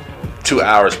 2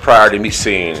 hours prior to me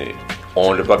seeing it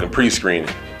on the fucking pre-screening.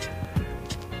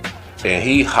 And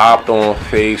he hopped on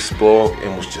Facebook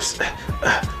and was just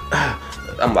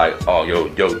I'm like, oh yo,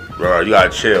 bro, you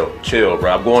gotta chill, bro.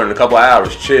 I'm going in a couple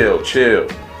hours, chill.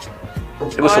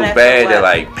 It was so bad that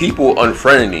like people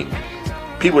unfriended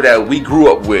him. People that we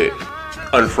grew up with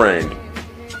unfriended him.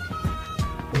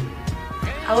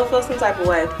 I would feel some type of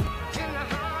way.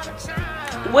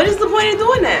 What is the point of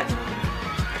doing that?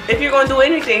 If you're gonna do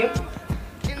anything,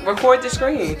 record the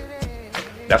screen.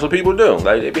 That's what people do.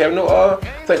 Like they be having no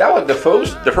like that was the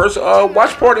first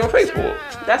watch party on Facebook.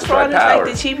 That's for all the, like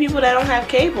the cheap people that don't have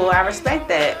cable. I respect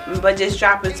that, but just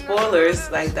dropping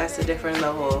spoilers, like that's a different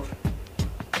level of.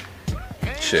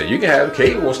 Shit, you can have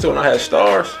cable and still not have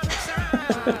stars.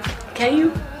 Can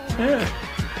you?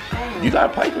 Yeah. You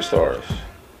got Piper stars.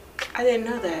 I didn't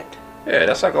know that. Yeah,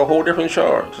 that's like a whole different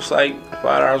charge. Just like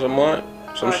 $5 a month,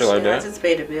 some shit like that. I just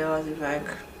paid the bill. I was like.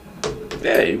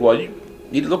 Yeah, well you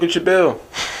need to look at your bill.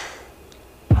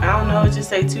 I don't know, just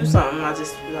say 2 something. I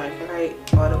just be like,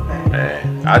 alright, auto pay.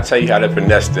 Man, I'll tell you how to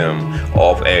finesse them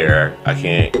off air. I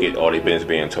can't get all their business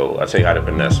being told. I'll tell you how to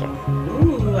finesse them.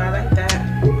 Ooh, I like that.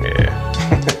 Yeah.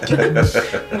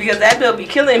 Because that bill be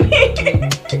killing me.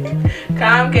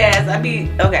 Comcast,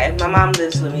 okay, my mom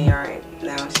lives with me, alright.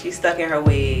 Now, she's stuck in her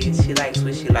ways. She likes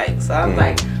what she likes. So I'm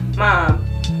like, Mom,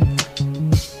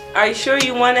 are you sure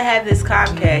you want to have this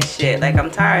Comcast shit? Like, I'm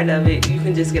tired of it. You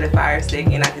can just get a Fire Stick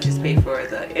and I can just pay for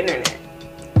the internet.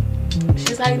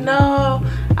 She's like, no,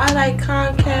 I like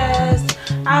Comcast.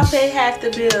 I'll pay half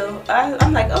the bill.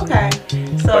 I'm like, okay.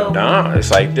 So, but nah,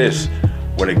 it's like this.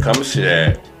 When it comes to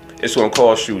that, it's going to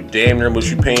cost you damn near what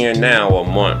you're paying now a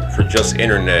month for just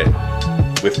internet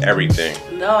with everything.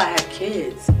 No, I have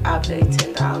kids. I'll pay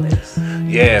 $10.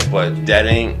 Yeah, but that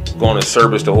ain't going to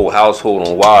service the whole household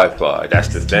on Wi-Fi. That's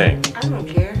the thing. I don't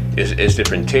care. It's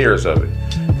different tiers of it.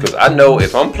 Because I know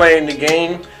if I'm playing the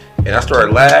game and I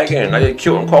start lagging and I get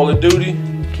killed on Call of Duty,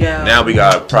 now we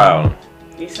got a problem.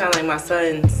 You sound like my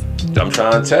sons. I'm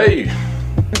trying to tell you.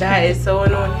 That is so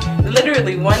annoying.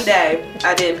 Literally one day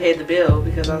I didn't pay the bill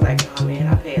because I was like, oh man,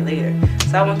 I'll pay it later.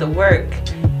 So I went to work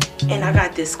and I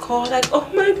got this call like, oh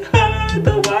my God,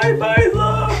 the Wi-Fi's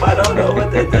off. I don't know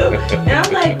what to do. And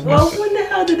I'm like, well, when the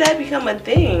hell did that become a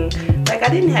thing? Like I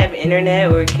didn't have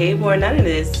internet or cable or none of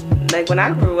this. Like when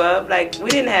I grew up, like we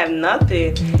didn't have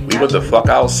nothing. We was the fuck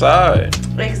outside.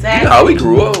 Exactly. You know how we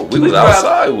grew up. We was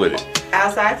outside with it.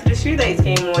 Outside till the street lights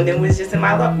came on, then we was just in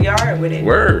my yard with it.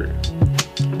 Word.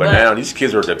 But now these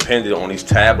kids are dependent on these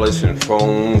tablets and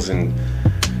phones, and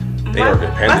they are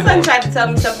dependent. My son tried to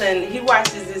tell me something. He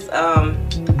watches this. I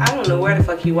don't know where the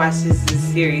fuck he watches this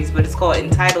series, but it's called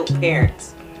Entitled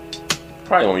Parents.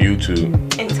 Probably on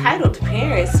YouTube. Entitled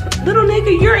Parents, little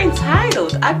nigga, you're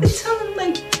entitled. I've been telling him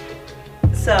like.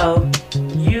 So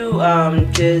you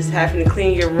just having to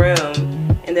clean your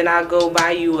room, and then I'll go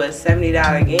buy you a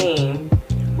 $70 game.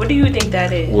 What do you think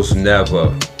that is? Was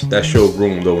never. That's your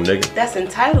room though, nigga. That's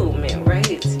entitlement,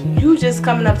 right? You just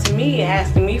coming up to me and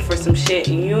asking me for some shit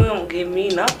and you don't give me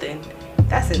nothing.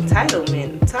 That's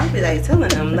entitlement. So I'll be like telling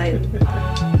him like,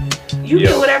 you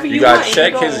get whatever you want. You gotta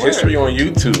check his history on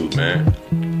YouTube, man.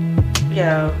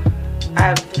 Yo,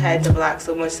 I've had to block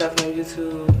so much stuff on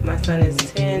YouTube. My son is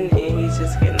 10 and he's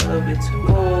just getting a little bit too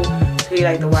old. So he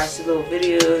like to watch the little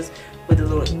videos with the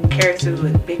little characters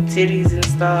with big titties and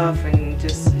stuff, and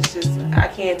it's just I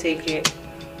can't take it.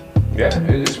 Yeah,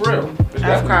 it's real.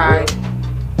 I've cried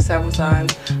several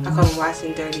times. I call him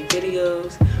watching dirty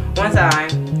videos. One time,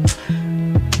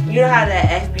 you know how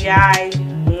that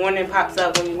FBI warning pops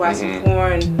up when you watching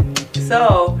porn?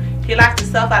 So he locked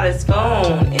himself out of his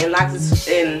phone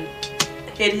and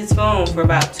hid his phone for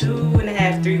about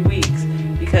 2.5, 3 weeks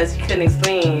because he couldn't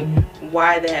explain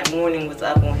why that warning was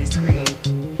up on his screen.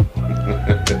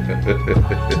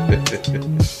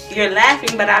 You're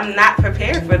laughing, but I'm not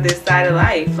prepared for this side of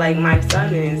life. Like my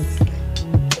son is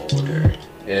older.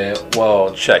 Yeah,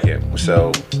 well, check it.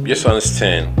 So your son is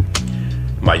 10.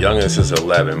 My youngest is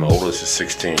 11. My oldest is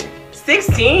 16.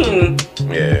 16?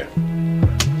 Yeah.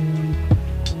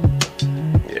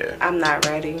 I'm not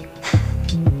ready.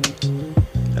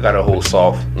 I got a whole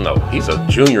no, he's a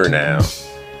junior now.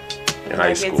 in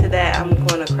high school. When I get to that, I'm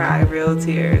gonna cry real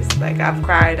tears. Like I've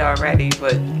cried already,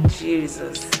 but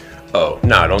Jesus. Oh,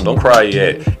 nah, don't cry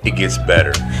yet. It gets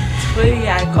better. Sweetie,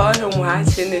 I caught him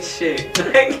watching this shit.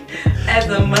 Like, as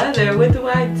a mother, what do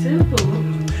I do?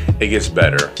 It gets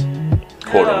better,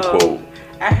 quote unquote.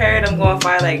 I heard I'm gonna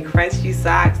find like crunchy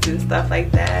socks and stuff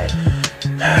like that.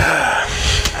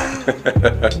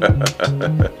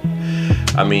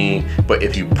 I mean, but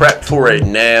if you prep for it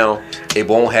now, it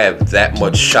won't have that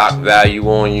much shock value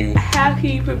on you. How can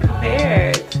you be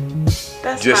prepared?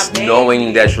 That's just my baby.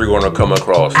 Knowing that you're going to come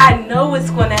across it. I know it's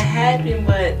going to happen,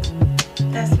 but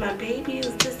that's my baby.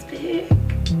 Is this big?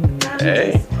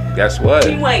 Hey, guess what?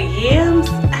 You want yams?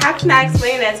 How can I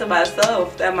explain that to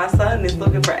myself that my son is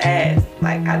looking for ass?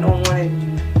 Like, I don't want to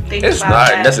think it's about not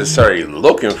that. necessarily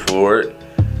looking for it.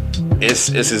 It's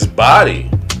his body.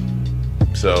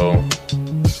 So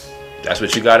that's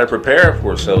what you got to prepare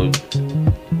for. So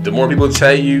the more people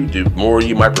tell you, the more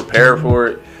you might prepare for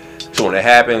it. So when it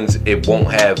happens, it won't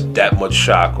have that much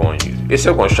shock on you. It's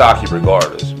still going to shock you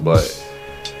regardless, but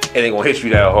it ain't going to hit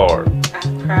you that hard.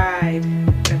 I've cried.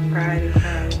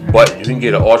 But you can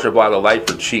get an ultraviolet light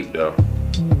for cheap, though.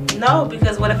 No,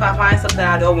 because what if I find something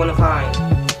I don't want to find?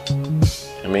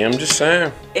 I mean, I'm just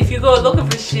saying. If you go looking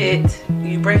for shit,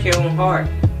 you break your own heart.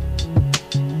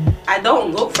 I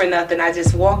don't look for nothing. I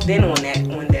just walked in on that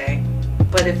one day.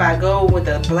 But if I go with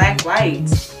the black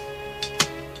lights,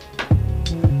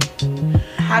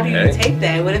 how do you take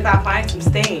that? What if I find some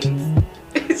stains?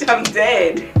 I'm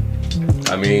dead.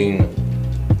 I mean,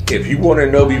 if you want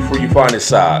to know before you find the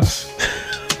socks,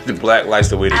 the black light's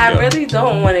the way to go. I really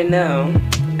don't want to know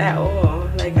at all.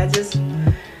 Like, it's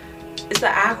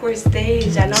an awkward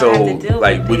stage. I know I have to deal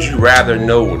with it. Would you rather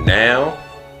know now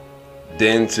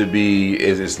than to be,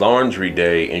 it's laundry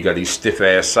day and you got these stiff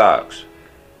ass socks?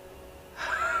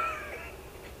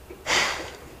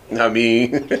 I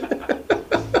mean,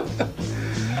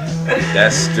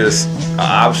 that's just an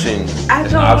option. I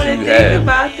don't want to think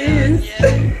about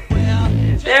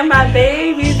this. They're my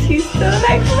babies. He's still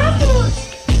like,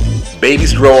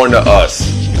 babies growing to us.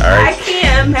 All right. I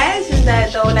can't imagine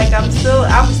that though. Like I'm still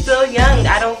young.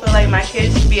 I don't feel like my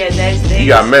kids should be at that stage. You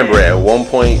gotta remember, at one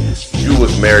point you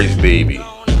was Mary's baby.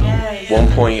 Yes. One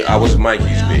point I was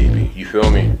Mikey's baby. You feel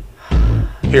me?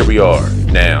 Here we are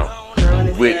now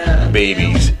with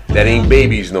babies that ain't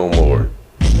babies no more.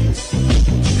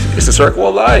 It's a circle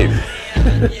of life.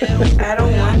 I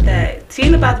don't want that.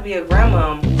 Tina about to be a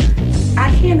grandma.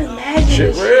 I can't imagine.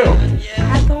 Shit real.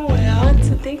 I don't want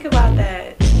to think about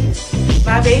that.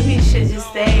 My baby should just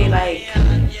stay like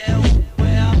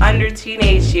under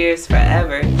teenage years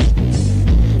forever.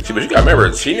 See, but you gotta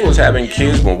remember, Tina was having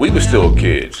kids when we were still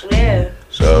kids. Yeah.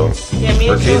 So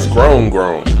her kids grown.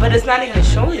 But it's not even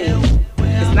showing.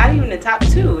 It's not even the top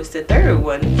two. It's the third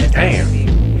one.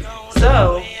 Damn.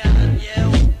 So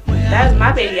that's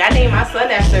my baby. I named my son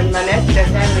after my nephew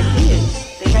that's having a kid.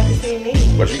 They got the same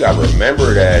name. But you gotta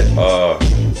remember that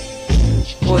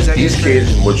these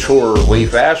kids mature way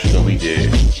faster than we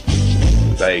did.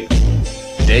 Like,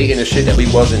 they in the shit that we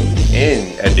wasn't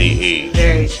in at their age.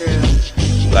 Very true.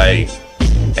 Like,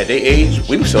 at their age,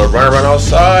 we was still running around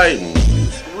outside and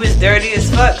we was dirty as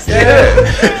fuck still. Yeah.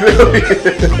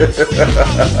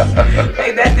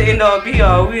 Like, that's the end all be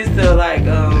all. We was still like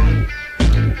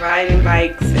riding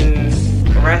bikes and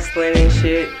wrestling and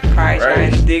shit. Probably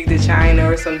trying to dig to China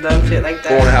or some dumb shit like that.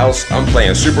 Going house, I'm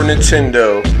playing Super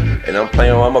Nintendo and I'm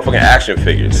playing all my motherfucking action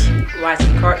figures.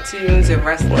 Watching cartoons and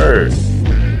wrestling. Word.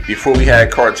 Before we had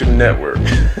Cartoon Network.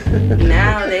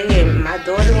 Now my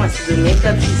daughter wants to do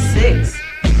makeup. She's 6.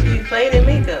 She played in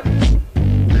makeup.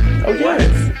 Oh yeah.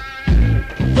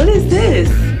 What is this?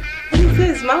 What is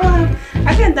this? My mom,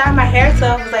 I couldn't dye my hair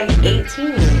till I was like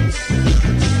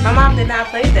 18. My mom did not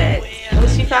play that. When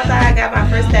she found out I got my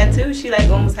first tattoo, she like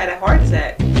almost had a heart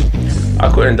attack. I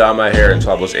couldn't dye my hair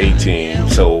until I was 18.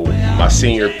 So my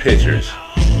senior pictures,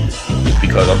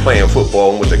 because I'm playing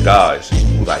football with the guys,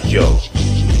 who like, yo,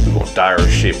 we're gonna dye our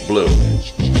shit blue.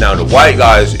 Now the white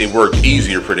guys, it worked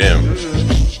easier for them.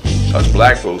 Us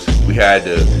black folks, we had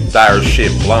to dye our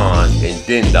shit blonde and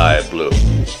then dye it blue.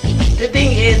 The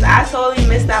thing is, I totally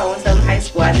missed out on Salem High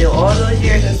School. I did all those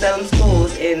years in Salem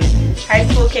schools, and high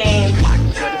school came.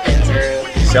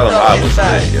 Salem High was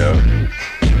lit, yo.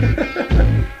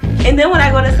 And then when I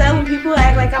go to Salem, people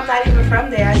act like I'm not even from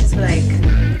there. I just be like.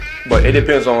 But it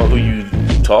depends on who you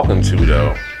talking to,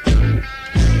 though.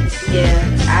 Yeah,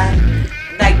 I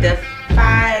like the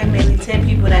 5, maybe 10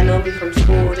 people that know me from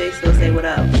school. They still say what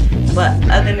up. But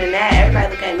other than that,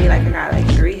 everybody look at me like I got like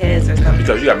 3 heads or something.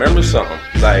 Because you gotta remember something.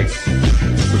 Like,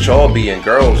 with y'all being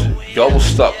girls, y'all was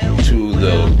stuck to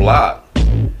the block.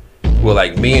 Well,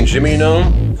 like me and Jimmy and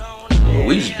them,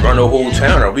 we just run the whole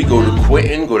town. Or we go to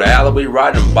Quentin, go to Allegheny,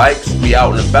 riding bikes, be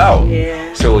out and about.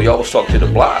 Yeah. So y'all stuck to the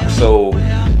block. So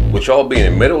with y'all being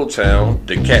in Middletown,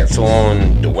 the cats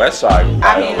on the west side.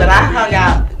 I mean, but I hung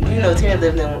out. You know, Tina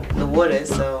lived in the Waters,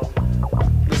 so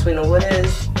between the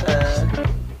Waters,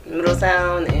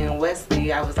 Middletown, and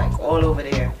Wesley, I was like all over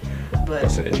there. But I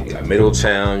said, you got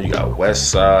Middletown, you got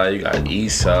West Side, you got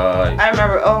East Side. I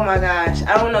remember, oh my gosh,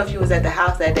 I don't know if you was at the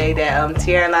house that day that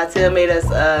Tierra and Latil made us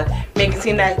make it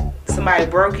seem that somebody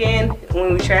broke in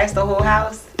when we trashed the whole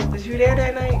house. Was you there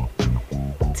that night?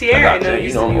 Tierra and them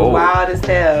used to be wild as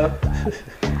hell.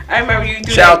 I remember you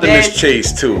do Shout out to that. Miss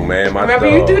Chase too, man. My Remember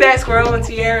dog. you do that squirrel on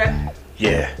Tierra?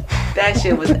 Yeah. That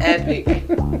shit was epic.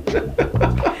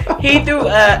 He threw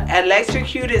a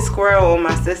electrocuted squirrel on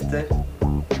my sister.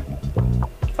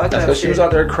 Fucked That's up because she shit. was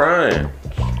out there crying.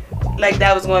 Like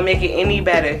that was gonna make it any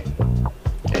better.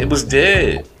 It was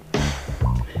dead.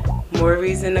 More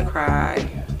reason to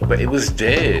cry. But it was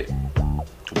dead.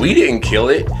 We didn't kill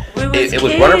it. It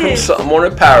was kids. running from something on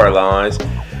the power lines.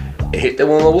 It hit the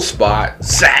one little spot.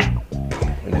 Zap!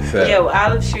 And it fell. Yo,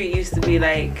 Olive Street used to be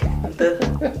like the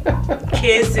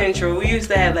kid central. We used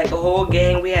to have like a whole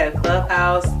gang. We had a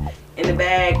clubhouse in the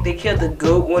back. They killed the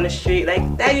goat on the street.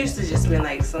 Like that used to just been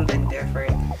like something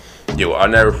different. Yo, I'll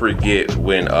never forget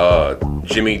when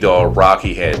Jimmy Dog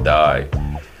Rocky had died.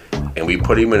 And we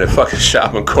put him in a fucking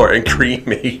shopping cart and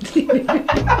cremated.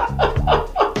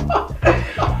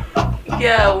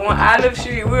 Yeah, on Olive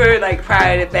Street, we were like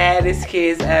probably the baddest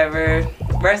kids ever.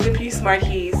 Rest in peace,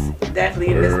 Marquise.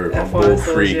 Definitely a fallen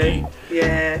soldier. Freaky.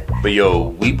 Yeah. But yo,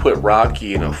 we put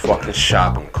Rocky in a fucking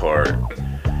shopping cart.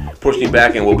 Pushed him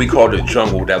back in what we called the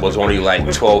jungle that was only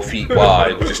like 12 feet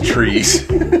wide. It was just trees.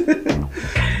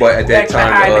 But at that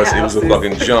time to us, it was a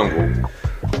fucking jungle.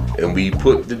 And we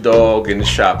put the dog in the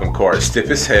shopping cart, stiff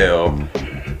as hell.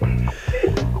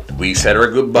 We said our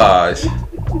goodbyes.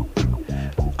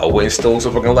 I went and stole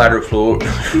some fucking lighter fluid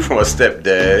from my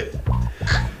stepdad.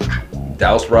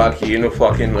 Doused Rocky in the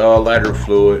fucking lighter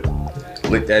fluid.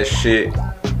 Lit that shit.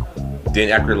 Then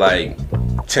after like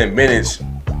 10 minutes,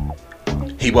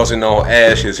 he wasn't on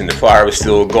ashes and the fire was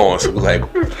still going. So we're like,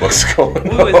 what's going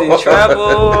on? We was in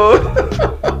trouble.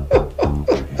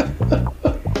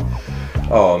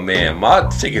 Oh man, my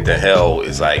ticket to hell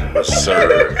is like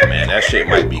reserved, man. That shit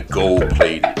might be gold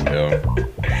plated, yo.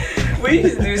 We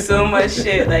used to do so much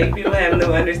shit, like people have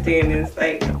no understandings.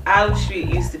 Like Olive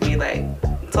Street used to be like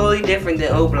totally different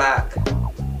than O Block.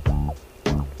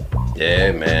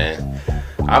 Yeah, man.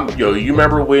 You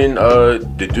remember when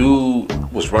the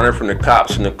dude was running from the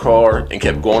cops in the car and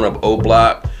kept going up O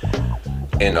Block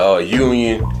and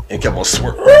Union and kept on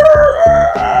swerving?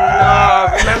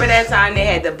 Remember that time they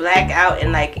had the blackout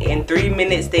and like in 3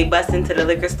 minutes they bust into the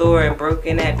liquor store and broke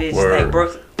in that bitch. Word. Like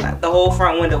broke the whole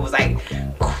front window was like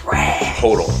crash.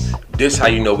 Hold on. This how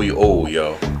you know we old,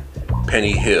 yo.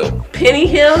 Penny Hill. Penny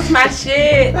Hill's my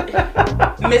shit.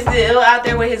 Mr. Ill out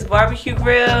there with his barbecue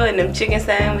grill and them chicken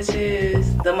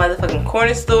sandwiches. The motherfucking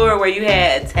corner store where you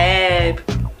had a tab.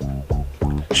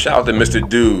 Shout out to Mr.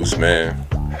 Dews, man.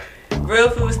 Real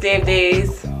food stamp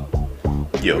days.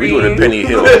 Yo, we go to Penny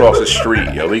Hill across the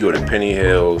street. Yo, we go to Penny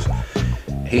Hills.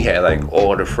 He had like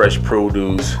all the fresh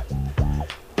produce.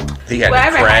 He had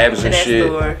the crabs and shit.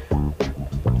 Store?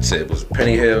 Said it was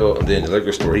Penny Hill and then the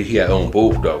liquor store. He had owned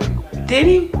both of them. Did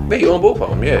he? Yeah, he owned both of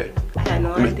them, yeah. I had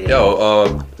no idea.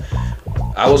 Yo,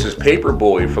 I was his paper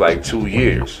boy for like 2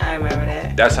 years. I remember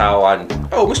that. That's how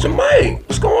Mr. Mike,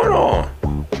 what's going on?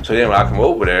 So then when I come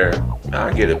over there,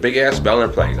 I get a big ass bell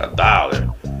and plate,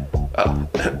 $1.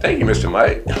 Thank you, Mr.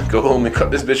 Mike. Go home and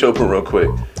cut this bitch open real quick.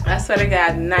 I swear to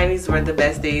God, the 90s were the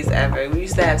best days ever. We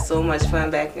used to have so much fun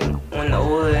back on the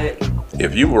old hood.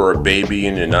 If you were a baby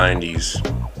in the 90s,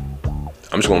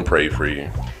 I'm just gonna pray for you.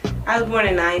 I was born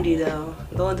in 90 though.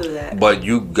 Don't do that. But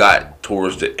you got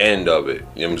towards the end of it.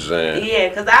 You know what I'm saying? Yeah,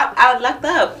 because I was locked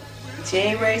up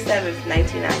January 7th,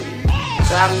 1990.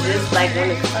 So I'm just like on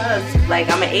the cusp. Like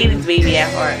I'm an 80s baby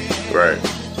at heart. Right.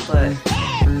 But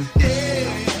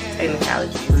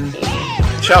technicalities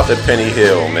can't. Shout out to Penny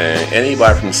Hill, man.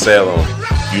 Anybody from Salem,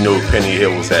 you know Penny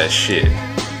Hill was that shit.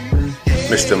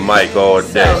 Mr. Mike all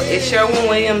day. So is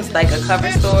Sherwin-Williams like a cover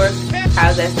store?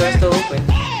 How's that store still open?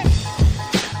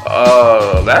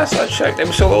 Last I checked, they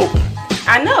were still open.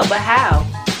 I know, but how?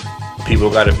 People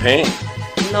got to paint.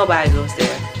 Nobody goes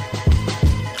there.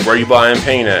 Where you buying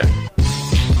paint at?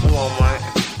 Walmart.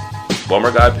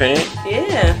 Walmart got paint?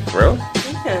 Yeah. Bro?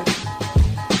 Yeah.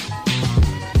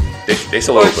 They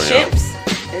still Or open, yo. Chimps.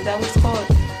 Is that what it's called?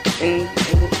 In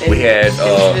We had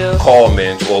Pennsville.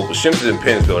 Coleman. Well, Shimpton's in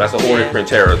Pennsville. That's a whole Yeah. different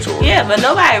territory. Yeah, but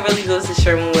nobody really goes to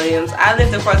Sherwin-Williams. I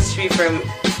lived across the street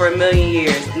for a million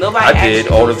years. Nobody. I did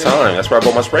actually all the goes there. time. That's where I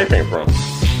bought my spray paint from.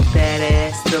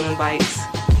 Badass, stealing bikes.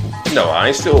 No, I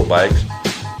ain't steal bikes.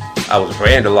 I was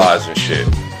vandalizing shit.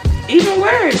 Even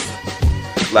worse.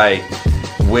 Like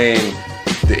when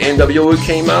the NWO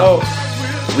came out,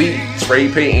 we spray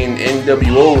painting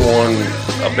NWO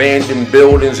on abandoned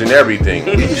buildings and everything.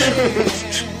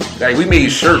 Like we made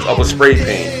shirts up with spray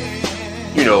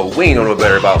paint. You know, we ain't know no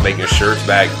better about making shirts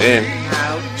back then.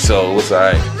 Wow. So it was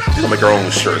like, we gonna make our own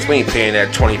shirts. We ain't paying that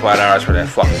 $25 for that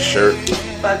fucking shirt.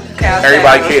 Fuck Cal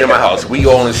Everybody Tag. came to my house. We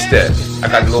all in step. I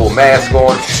got the little mask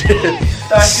on.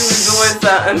 Thought you was doing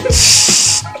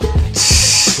something.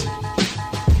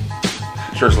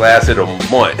 Shirts lasted a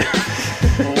month.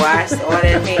 Washed all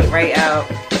that paint right out.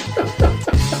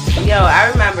 Yo, I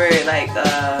remember like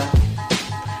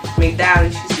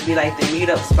McDonald's used to be like the meet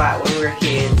up spot when we were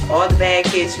kids. All the bad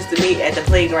kids used to meet at the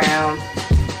playground.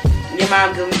 Your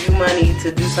mom giving you money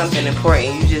to do something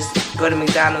important. You just go to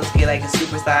McDonald's, get like a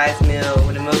supersized meal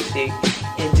with a milkshake,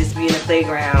 and just be in the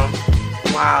playground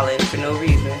wilding for no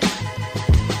reason.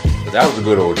 But that was the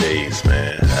good old days,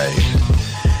 man. Like,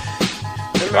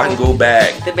 if I can Remember go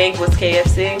back, the bank was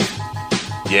KFC.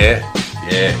 yeah.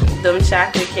 Them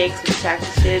chocolate cakes with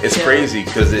chocolate chips. It's yo. crazy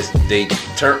because they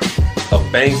turned a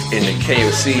bank into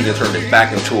KFC and then turned it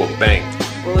back into a bank.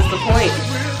 What was the point?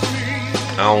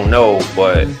 I don't know,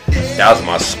 but that was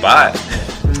my spot.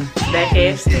 That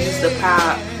KFC used to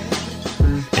pop.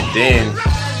 And then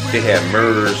they had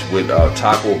merged with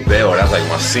Taco Bell. That was like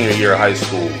my senior year of high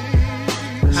school.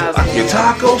 So I can get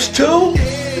tacos too?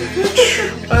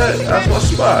 That's my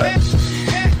spot.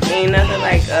 Ain't nothing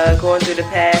like going through the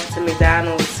path to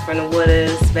McDonald's from the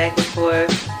Wooders, back and forth.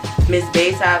 Miss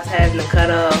Baytop's having the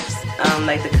cutoffs,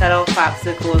 like the cutoff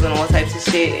popsicles and all types of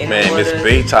shit. In Man, the Miss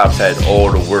Wooders. Baytops had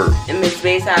all the work. And Miss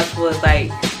Baytop's was like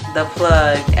the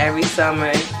plug every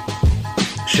summer.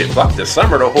 Shit, fuck the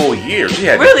summer, the whole year. She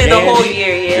had Really, the the whole candy,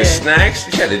 year, yeah. the snacks,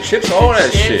 she had the chips, all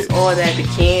that Chips, shit. all that, the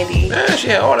candy, Man, she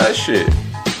had all that shit.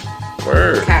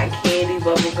 Word, cotton candy,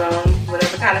 bubble gum,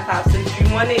 whatever kind of popsicle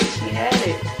you wanted, she had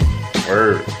it.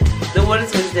 word. The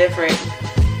Wooders was different.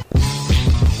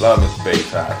 Love Miss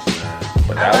Baytops, man.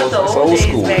 But I that love was the that's old old days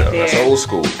school, back though. That's there. old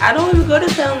school. I don't even go to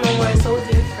town no more. It's so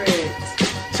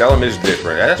different. Salem is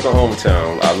different. That's my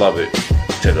hometown. I love it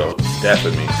to the death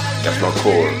of me. That's my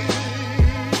core.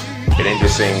 It ain't the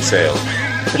same Salem.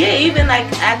 Yeah, even like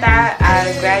after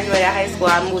I graduated high school,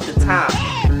 I moved to Tom,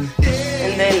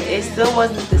 and then it still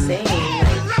wasn't the same.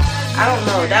 Like, I don't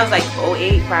know. That was like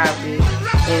 08 probably,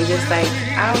 and just like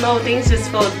I don't know, things just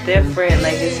feel different.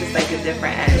 Like it's just like a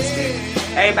different atmosphere.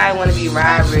 Everybody want to be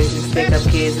robbers and stick up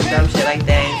kids and dumb shit like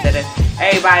that instead of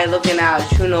everybody looking out.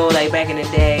 You know, like back in the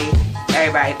day,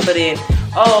 everybody put in,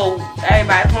 oh,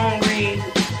 everybody hungry,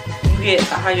 you get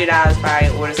 $100 by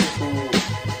order some food.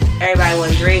 Everybody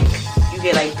want to drink, you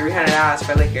get like $300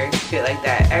 for liquor, shit like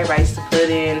that. Everybody used to put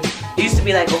in. It used to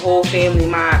be like a whole family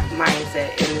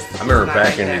mindset. And it's I remember not back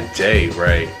like in that. the day,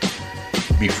 right?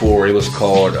 Before it was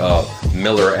called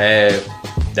Miller Ave.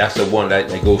 That's the one that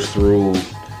goes through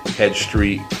Head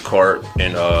Street, Cart,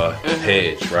 and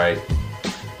Hedge, right?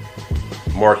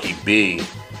 Marky B.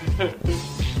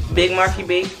 Big Marky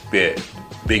B. Yeah.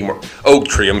 Oak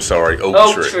Tree, I'm sorry.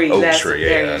 Oak Tree.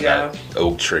 There you I got it.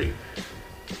 Oak Tree.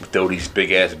 Throw these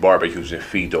big ass barbecues and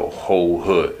feed the whole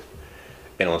hood.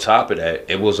 And on top of that,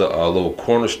 it was a little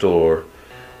corner store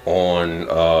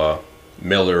on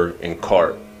Miller and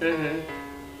Cart.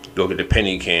 Go get the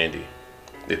penny candy.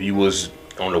 If you was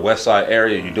on the west side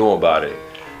area, you know about it.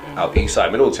 Out east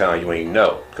side Middletown, you ain't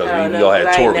know because we all had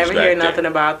I tourists never back hear then. nothing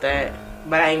about that.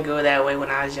 But I didn't go that way when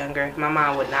I was younger. My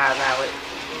mom would not allow it.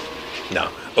 No,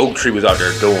 Oak Tree was out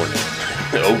there doing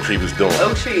it. Oak Tree was doing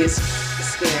Oak it. Tree is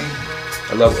scary.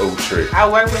 I love Oak Tree. I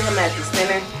work with him at the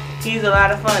center. He's a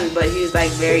lot of fun, but he's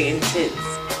like very intense.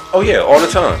 Oh yeah, all the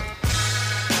time.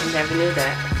 I never knew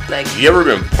that. Like, You ever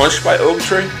been punched by Oak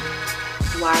Tree?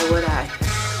 why would I?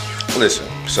 Listen,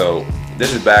 so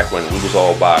this is back when we was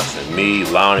all boxing. Me,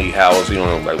 Lonnie, Howells, you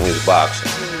know, like when we was boxing.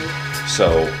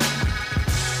 So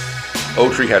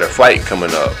Oak Tree had a fight coming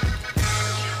up.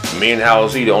 Me and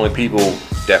Howells, the only people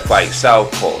that fight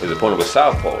Southpaw. His opponent was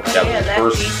Southpaw. That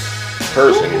was the first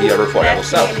person he ever fought that was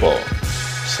Southpaw.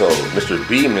 So Mr.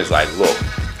 Beam is like, look,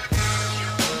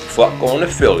 fuck going to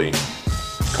Philly,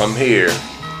 come here,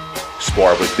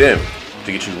 spar with them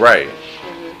to get you right.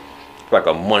 Like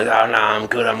a month, oh no, I'm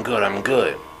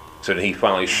good. So then he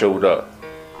finally showed up.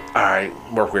 Alright,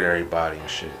 work with everybody and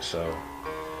shit. So,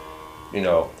 you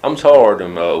know, I'm taller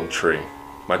than Oak Tree.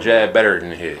 My jab better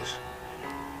than his.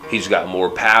 He's got more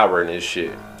power in his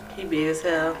shit. He big as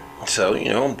hell. So, you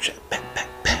know, I'm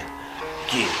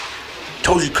yeah.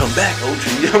 Told you to come back, OG.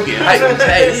 I'm getting hyped.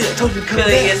 Hey, I told you to come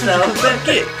Feeling back. yourself. Come back.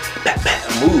 Yeah.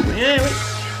 I'm moving. You know what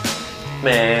I mean?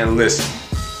 Man, listen.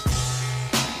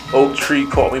 Oak Tree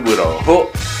caught me with a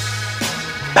hook.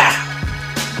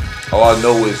 Bow. All I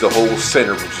know is the whole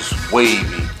center was just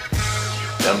wavy.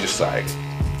 And I'm just like,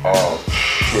 oh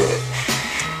shit.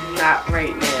 Not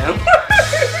right now.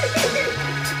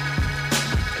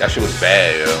 That shit was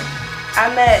bad, yo.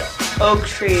 I met Oak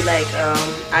Tree, like,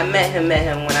 I met him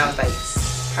when I was like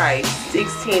probably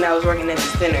 16. I was working at the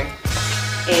center.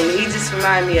 And he just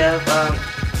reminded me of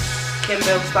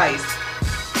Kimbo Spice.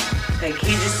 Like,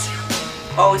 he just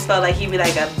always felt like he'd be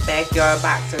like a backyard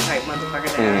boxer type motherfucker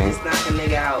that would just knock a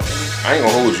nigga out. I ain't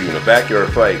gonna hold you in a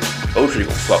backyard fight. Oak Tree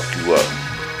gonna fuck you up.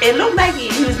 It looked like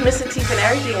he was missing teeth and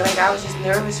everything. Like, I was just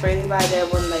nervous for anybody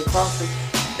that wouldn't like cross him.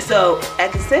 So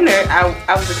at the center,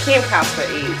 I was a camp counselor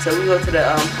aide. So we go to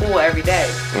the pool every day.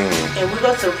 And we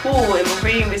go to the pool, and before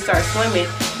you even start swimming,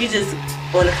 you just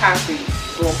on the concrete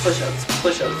doing push-ups.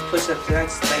 And I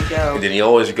just like, yo. And then he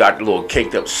always got the little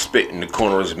caked up spit in the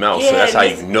corner of his mouth. Yeah, so that's how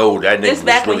you know that nigga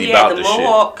was really about the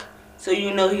mohawk, shit. So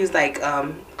you know he was like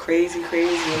crazy.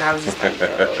 And I was just like, yo,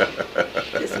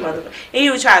 this motherfucker. And he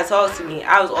would try to talk to me.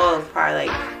 I was all of probably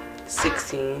like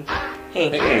 16. He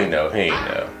ain't know.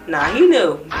 Nah, he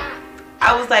knew.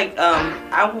 I was like,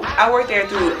 I worked there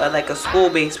through like a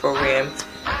school-based program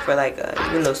for like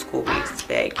school-based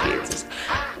bad kids.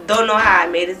 Don't know how I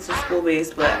made it to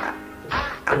school-based, but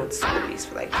I went to school-based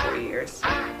for like 4 years.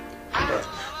 But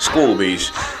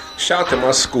School-based. Shout out to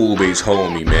my school-based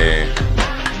homie, man,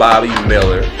 Bobby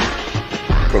Miller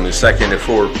from the Second and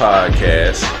Forward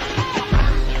podcast,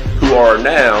 who are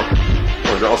now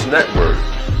on the Awesome Network.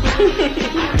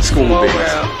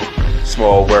 School-based.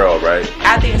 Small world, right?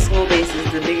 I think school-based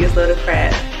is the biggest load of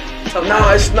crap. No,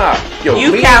 it's not. Yo,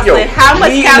 how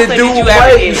much counseling did you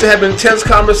ever get? Used to have intense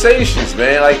conversations,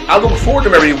 man. Like, I look forward to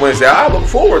them every Wednesday. I look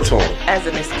forward to them. As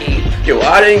an escape. Yo,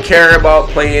 I didn't care about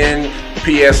playing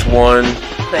PS1,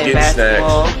 getting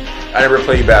basketball. Snacks. I never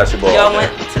played basketball. Y'all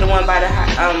went to the one by the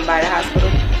hospital?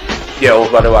 Yeah, it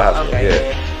was by the hospital,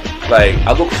 okay, yeah. Like,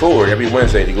 I look forward every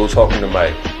Wednesday to go talking to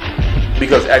Mike.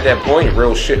 Because at that point,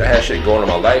 real shit, I had shit going on in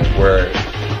my life where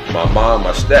my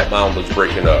stepmom was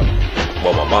breaking up.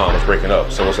 Well, my mom was breaking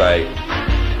up. So it's like,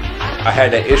 I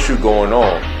had that issue going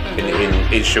on,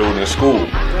 and it showed in school.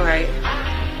 Right.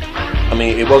 I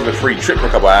mean, it wasn't a free trip for a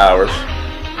couple hours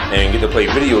and get to play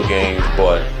video games,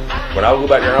 but when I would go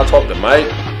back there and I talked to Mike,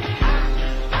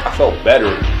 I felt better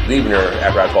leaving there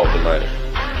after I talked to Mike.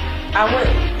 I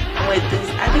went with this,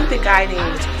 I think the guy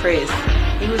named was Chris.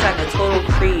 He was like a total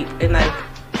creep, and like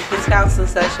his counseling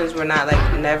sessions were not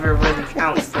like never really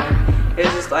counseling. It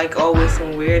was just like always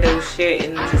some weirdo shit,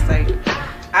 and just like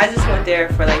I just went there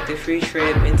for like the free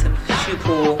trip and to shoot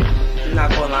pool. I'm not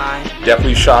gonna lie.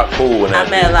 Definitely shot pool. I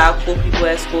met a lot of cool people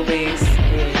at school base,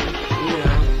 and you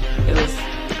know, it was.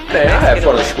 Man, I had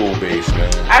fun at school base,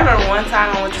 man. I remember one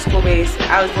time I went to school base.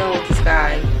 I was dealing with this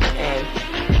guy, and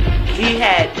he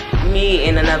had me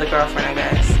and another girlfriend, I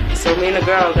guess. So me and the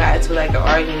girl got into like an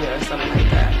argument or something like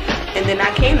that. And then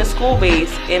I came to school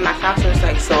base, and my counselor was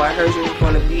like, so I heard you were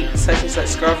going to beat such and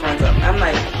such girlfriends up. I'm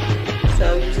like,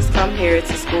 so you just come here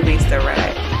to school base to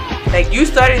ride? Like, you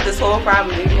started this whole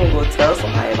problem, and you're going to go tell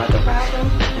somebody about the problem?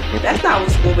 That's not what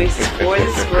school base is for.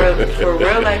 It's for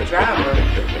real life drama.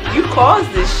 You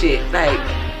caused this shit. Like,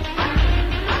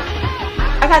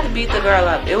 I got to beat the girl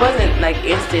up. It wasn't like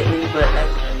instantly, but like,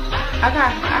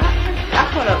 I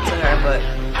caught up to her, but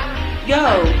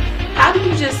yo, how do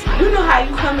you just, you know how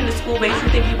you come into school base, you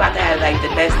think you about to have like the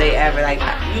best day ever, like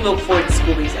you look forward to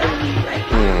school base every week,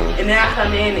 like, and then I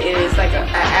come in and it's like an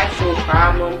actual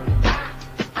problem,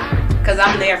 because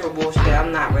I'm there for bullshit. I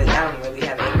don't really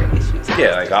have anger issues.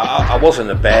 Yeah, like I wasn't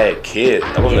a bad kid,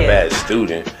 I wasn't a bad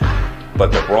student,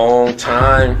 but the wrong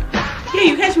time. Yeah,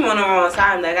 you catch me on the wrong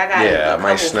time, like I got I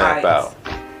might snap out.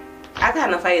 I got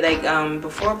in a fight like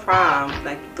before prom,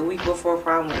 like the week before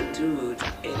prom with a dude,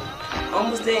 and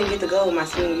almost didn't get to go my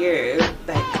senior year. It was,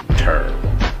 like, terrible.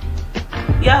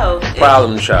 Yo,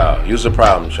 problem child. You was a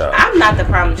problem child. I'm not the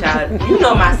problem child. You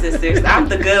know my sisters. I'm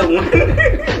the good one.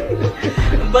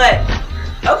 But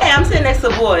okay, I'm sitting next to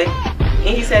a boy,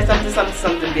 and he said something,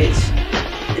 bitch.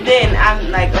 Then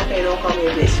I'm like, okay, don't call me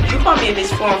a bitch. You call me a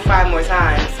bitch 4 or 5 more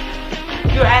times,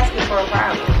 you're asking for a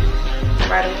problem,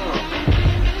 right or wrong.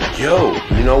 Yo,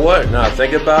 you know what? Now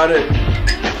think about it.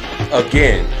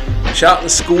 Again, shout to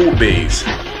school base.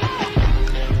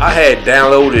 I had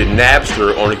downloaded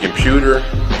Napster on the computer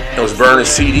I was burning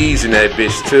CDs in that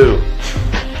bitch too.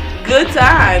 Good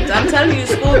times. I'm telling you,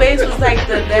 school base was like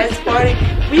the best party.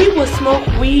 We would smoke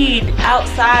weed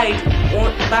outside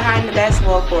behind the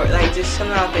basketball court, like just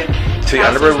chilling out there. See,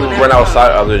 I never went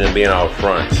outside other than being out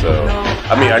front. So, No,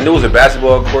 I mean, I knew it was a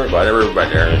basketball court, but I never went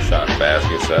back there and shot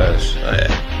baskets.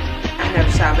 I never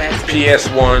shot basketball.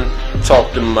 PS1,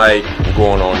 talk to Mike, and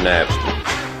going on naps.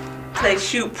 Play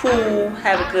shoot pool,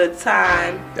 have a good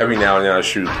time. Every now and then I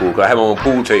shoot pool, 'cause I have my own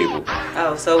pool table.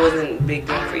 Oh, so it wasn't a big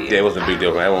thing for you. Yeah, it wasn't a big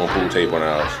deal. I had my own pool table in the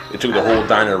house. It took the whole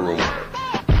dining room.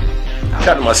 Shout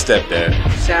out to my stepdad.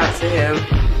 Shout out to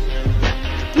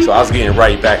him. So I was getting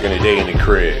right back in the day in the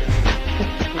crib.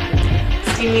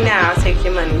 See me now, I'll take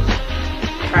your money.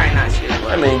 Probably not you.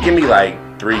 I mean, give me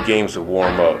like 3 games to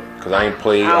warm up, because I ain't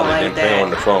played I don't other like than playing that. on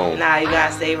the phone. Nah, you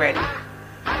gotta stay ready.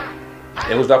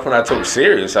 It was nothing I took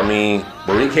serious. I mean,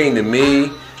 when it came to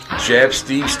me, Jeff,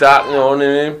 Steve Stockton, on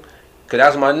them, because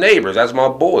that's my neighbors, that's my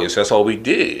boys, that's all we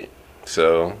did.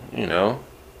 So, you know,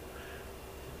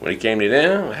 when it came to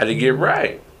them, I had to get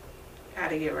right. How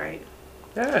to get right.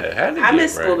 Yeah, I had to I get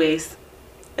miss right. school base.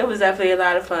 It was definitely a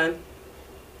lot of fun.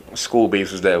 School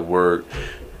base was that word.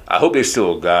 I hope they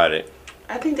still got it.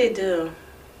 I think they do.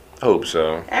 I hope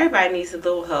so. Everybody needs a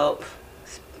little help.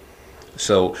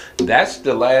 So that's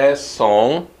the last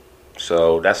song.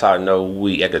 So that's how I know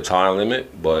we at the time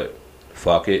limit, but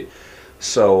fuck it.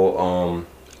 So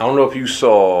I don't know if you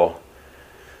saw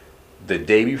the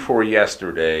day before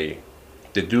yesterday,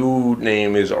 the dude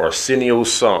name is Arsenio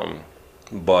something,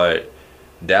 but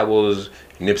that was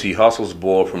Nipsey Hussle's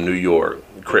boy from New York,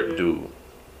 Crip dude.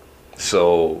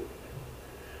 So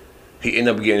he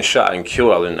ended up getting shot and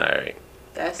killed out of the night.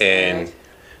 That's And sad.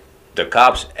 the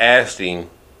cops asked him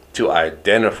to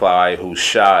identify who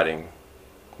shot him.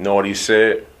 Know what he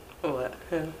said? What?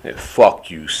 Yeah, fuck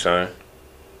you, son.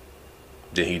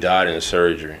 Then he died in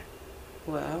surgery.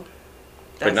 Well,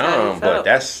 But that's how nah, he but felt.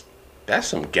 that's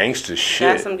some gangster shit.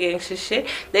 That's some gangster shit.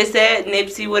 They said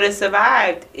Nipsey would have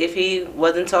survived if he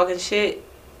wasn't talking shit.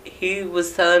 He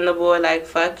was telling the boy like,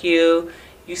 "Fuck you,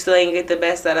 you still ain't get the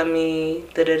best out of me."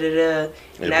 Da da da da.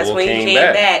 The And that's boy when he came came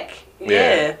back. back. Yeah.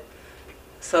 Yeah.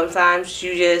 Sometimes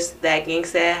you just that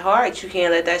gangsta at heart. You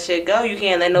can't let that shit go. You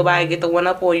can't let nobody get the one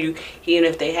up on you. Even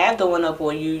if they have the one up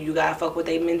on you, you gotta fuck with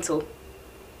their mental.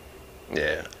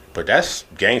 Yeah, but that's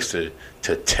gangster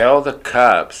to tell the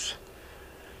cops,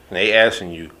 and they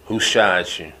asking you who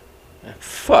shot you.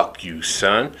 Fuck you,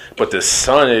 son. But the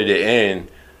son at the end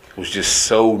was just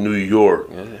so New York.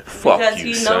 Fuck Because you,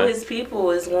 he son. know his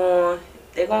people is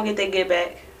they're gonna get their get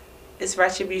back. It's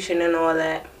retribution and all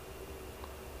that.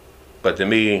 But to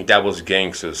me, that was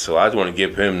gangster. So I just want to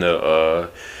give him the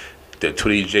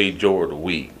Tweety J Joe of the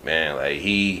week, man. Like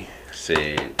he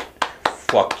said,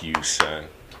 "Fuck you, son."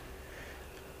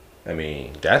 I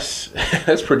mean, that's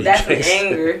pretty. That's some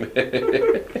gangster.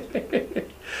 anger.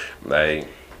 Like,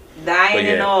 Dying but and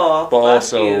yeah. all. But Fuck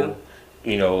also,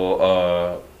 you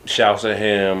know, shouts at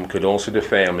him, condolences to the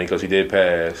family because he did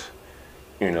pass.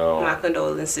 You know, my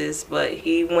condolences, but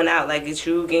he went out like a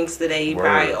true gangster that he Word.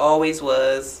 probably always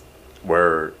was.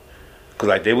 word. Because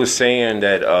like they was saying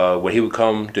that when he would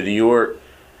come to New York,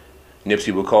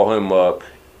 Nipsey would call him up,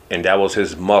 and that was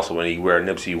his muscle when where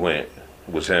Nipsey went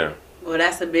was him. Well,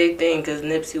 that's a big thing because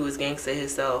Nipsey was gangster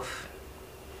himself.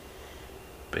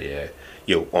 But yeah,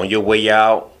 yo, on your way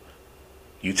out,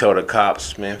 you tell the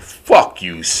cops, man, fuck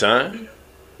you, son.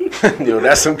 Yo,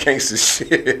 that's some gangster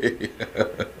shit.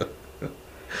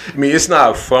 I mean, it's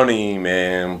not funny,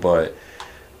 man, but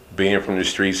being from the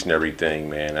streets and everything,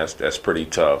 man, that's pretty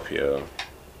tough, yo.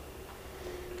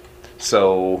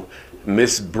 So,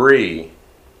 Miss Bree,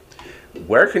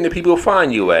 where can the people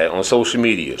find you at on social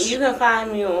medias? You can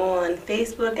find me on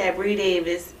Facebook at Bree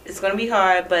Davis. It's gonna be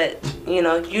hard, but you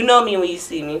know me when you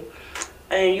see me.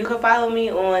 And you can follow me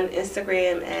on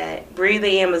Instagram at Bree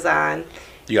the Amazon.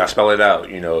 You gotta spell it out,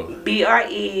 you know.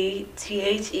 BRETHE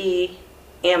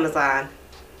Amazon.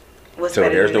 What's So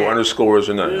better there's than no that? underscores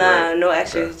or nothing. Nah, right? no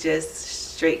extra, Okay.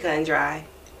 just straight cut and dry.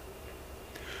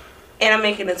 And I'm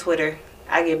making a Twitter.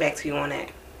 I'll get back to you on that.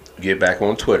 Get back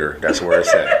on Twitter. That's where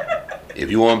it's at. If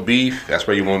you want beef, that's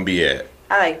where you want to be at.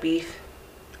 I like beef.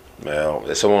 Well,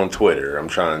 it's on Twitter. I'm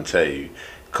trying to tell you,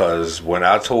 cause when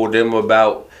I told them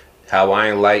about how I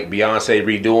ain't like Beyonce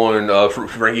redoing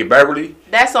Frankie Beverly,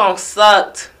 That song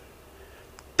sucked.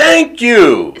 thank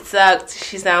you. It sucked.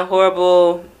 She sound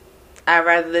horrible. I'd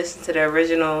rather listen to the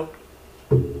original.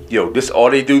 Yo, this all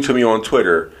they do to me on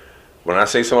Twitter. When I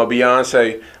say something about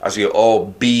Beyonce, I see all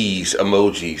bees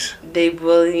emojis. They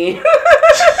bully you.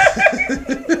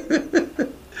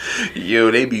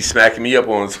 Yo, they be smacking me up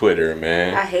on Twitter, I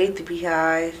man. hate the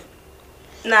Beehive.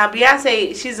 Nah,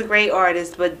 Beyonce, she's a great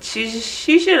artist, but she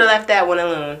should have left that one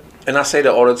alone. And I say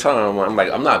that all the time. I'm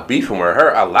like, I'm not beefing with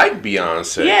her. I like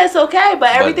Beyonce. Yeah, it's okay, but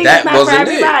everything that is not for wasn't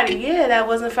everybody. Yeah, that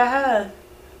wasn't for her.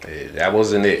 Yeah, that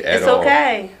wasn't it at all. It's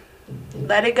okay.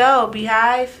 Let it go.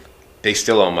 Beehive. They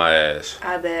still on my ass.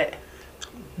 I bet.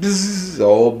 Bzzz,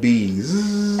 all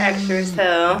bees. Extra as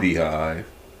hell. Beehive.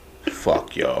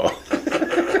 Fuck y'all.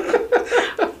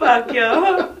 Fuck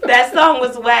yo. That song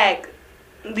was whack.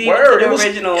 Leave Word, it to the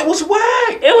original. It was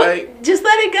whack. It was, like, just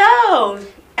let it go.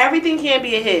 Everything can't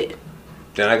be a hit.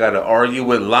 then I gotta argue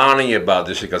with Lonnie about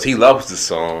this shit because he loves the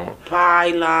song. Bye,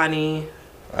 Lonnie.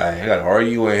 I gotta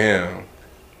argue with him.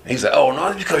 He's like, oh no,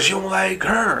 it's because you don't like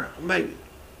her. I'm like,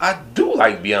 I do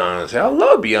like Beyonce. I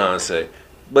love Beyonce.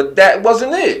 But that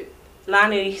wasn't it.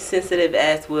 Lonnie, sensitive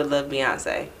ass, would love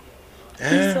Beyonce.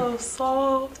 He's Yeah. so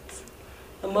soft,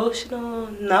 emotional.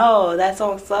 No, that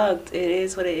song sucked. It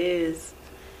is what it is.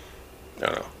 I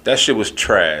don't know. That shit was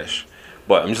trash.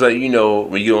 But I'm just letting you know,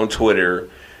 when you're on Twitter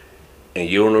and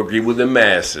you don't agree with the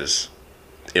masses,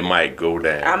 it might go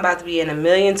down. I'm about to be in a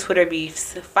million Twitter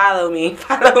beefs. Follow me.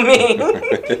 Follow me.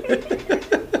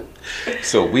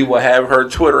 So we will have her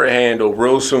Twitter handle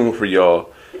real soon for y'all.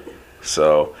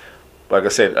 So, like I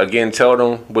said, again, tell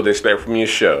them what they expect from your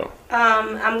show.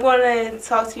 I'm going to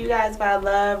talk to you guys about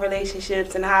love,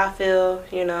 relationships, and how I feel,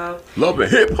 you know. Love and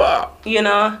hip hop. You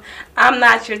know, I'm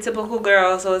not your typical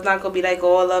girl, so it's not going to be like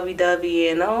all lovey-dovey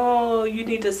and, oh, you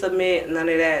need to submit, none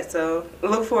of that. So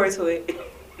look forward to it.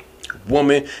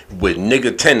 Woman with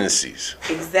nigga tendencies.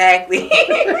 Exactly.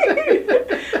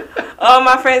 All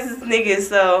my friends is niggas,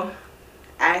 so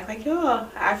I act like y'all.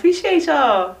 I appreciate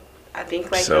y'all. I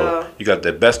think like So y'all. you got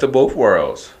the best of both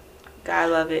worlds. God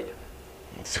love it.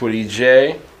 Twitty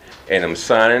J, and I'm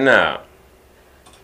signing out.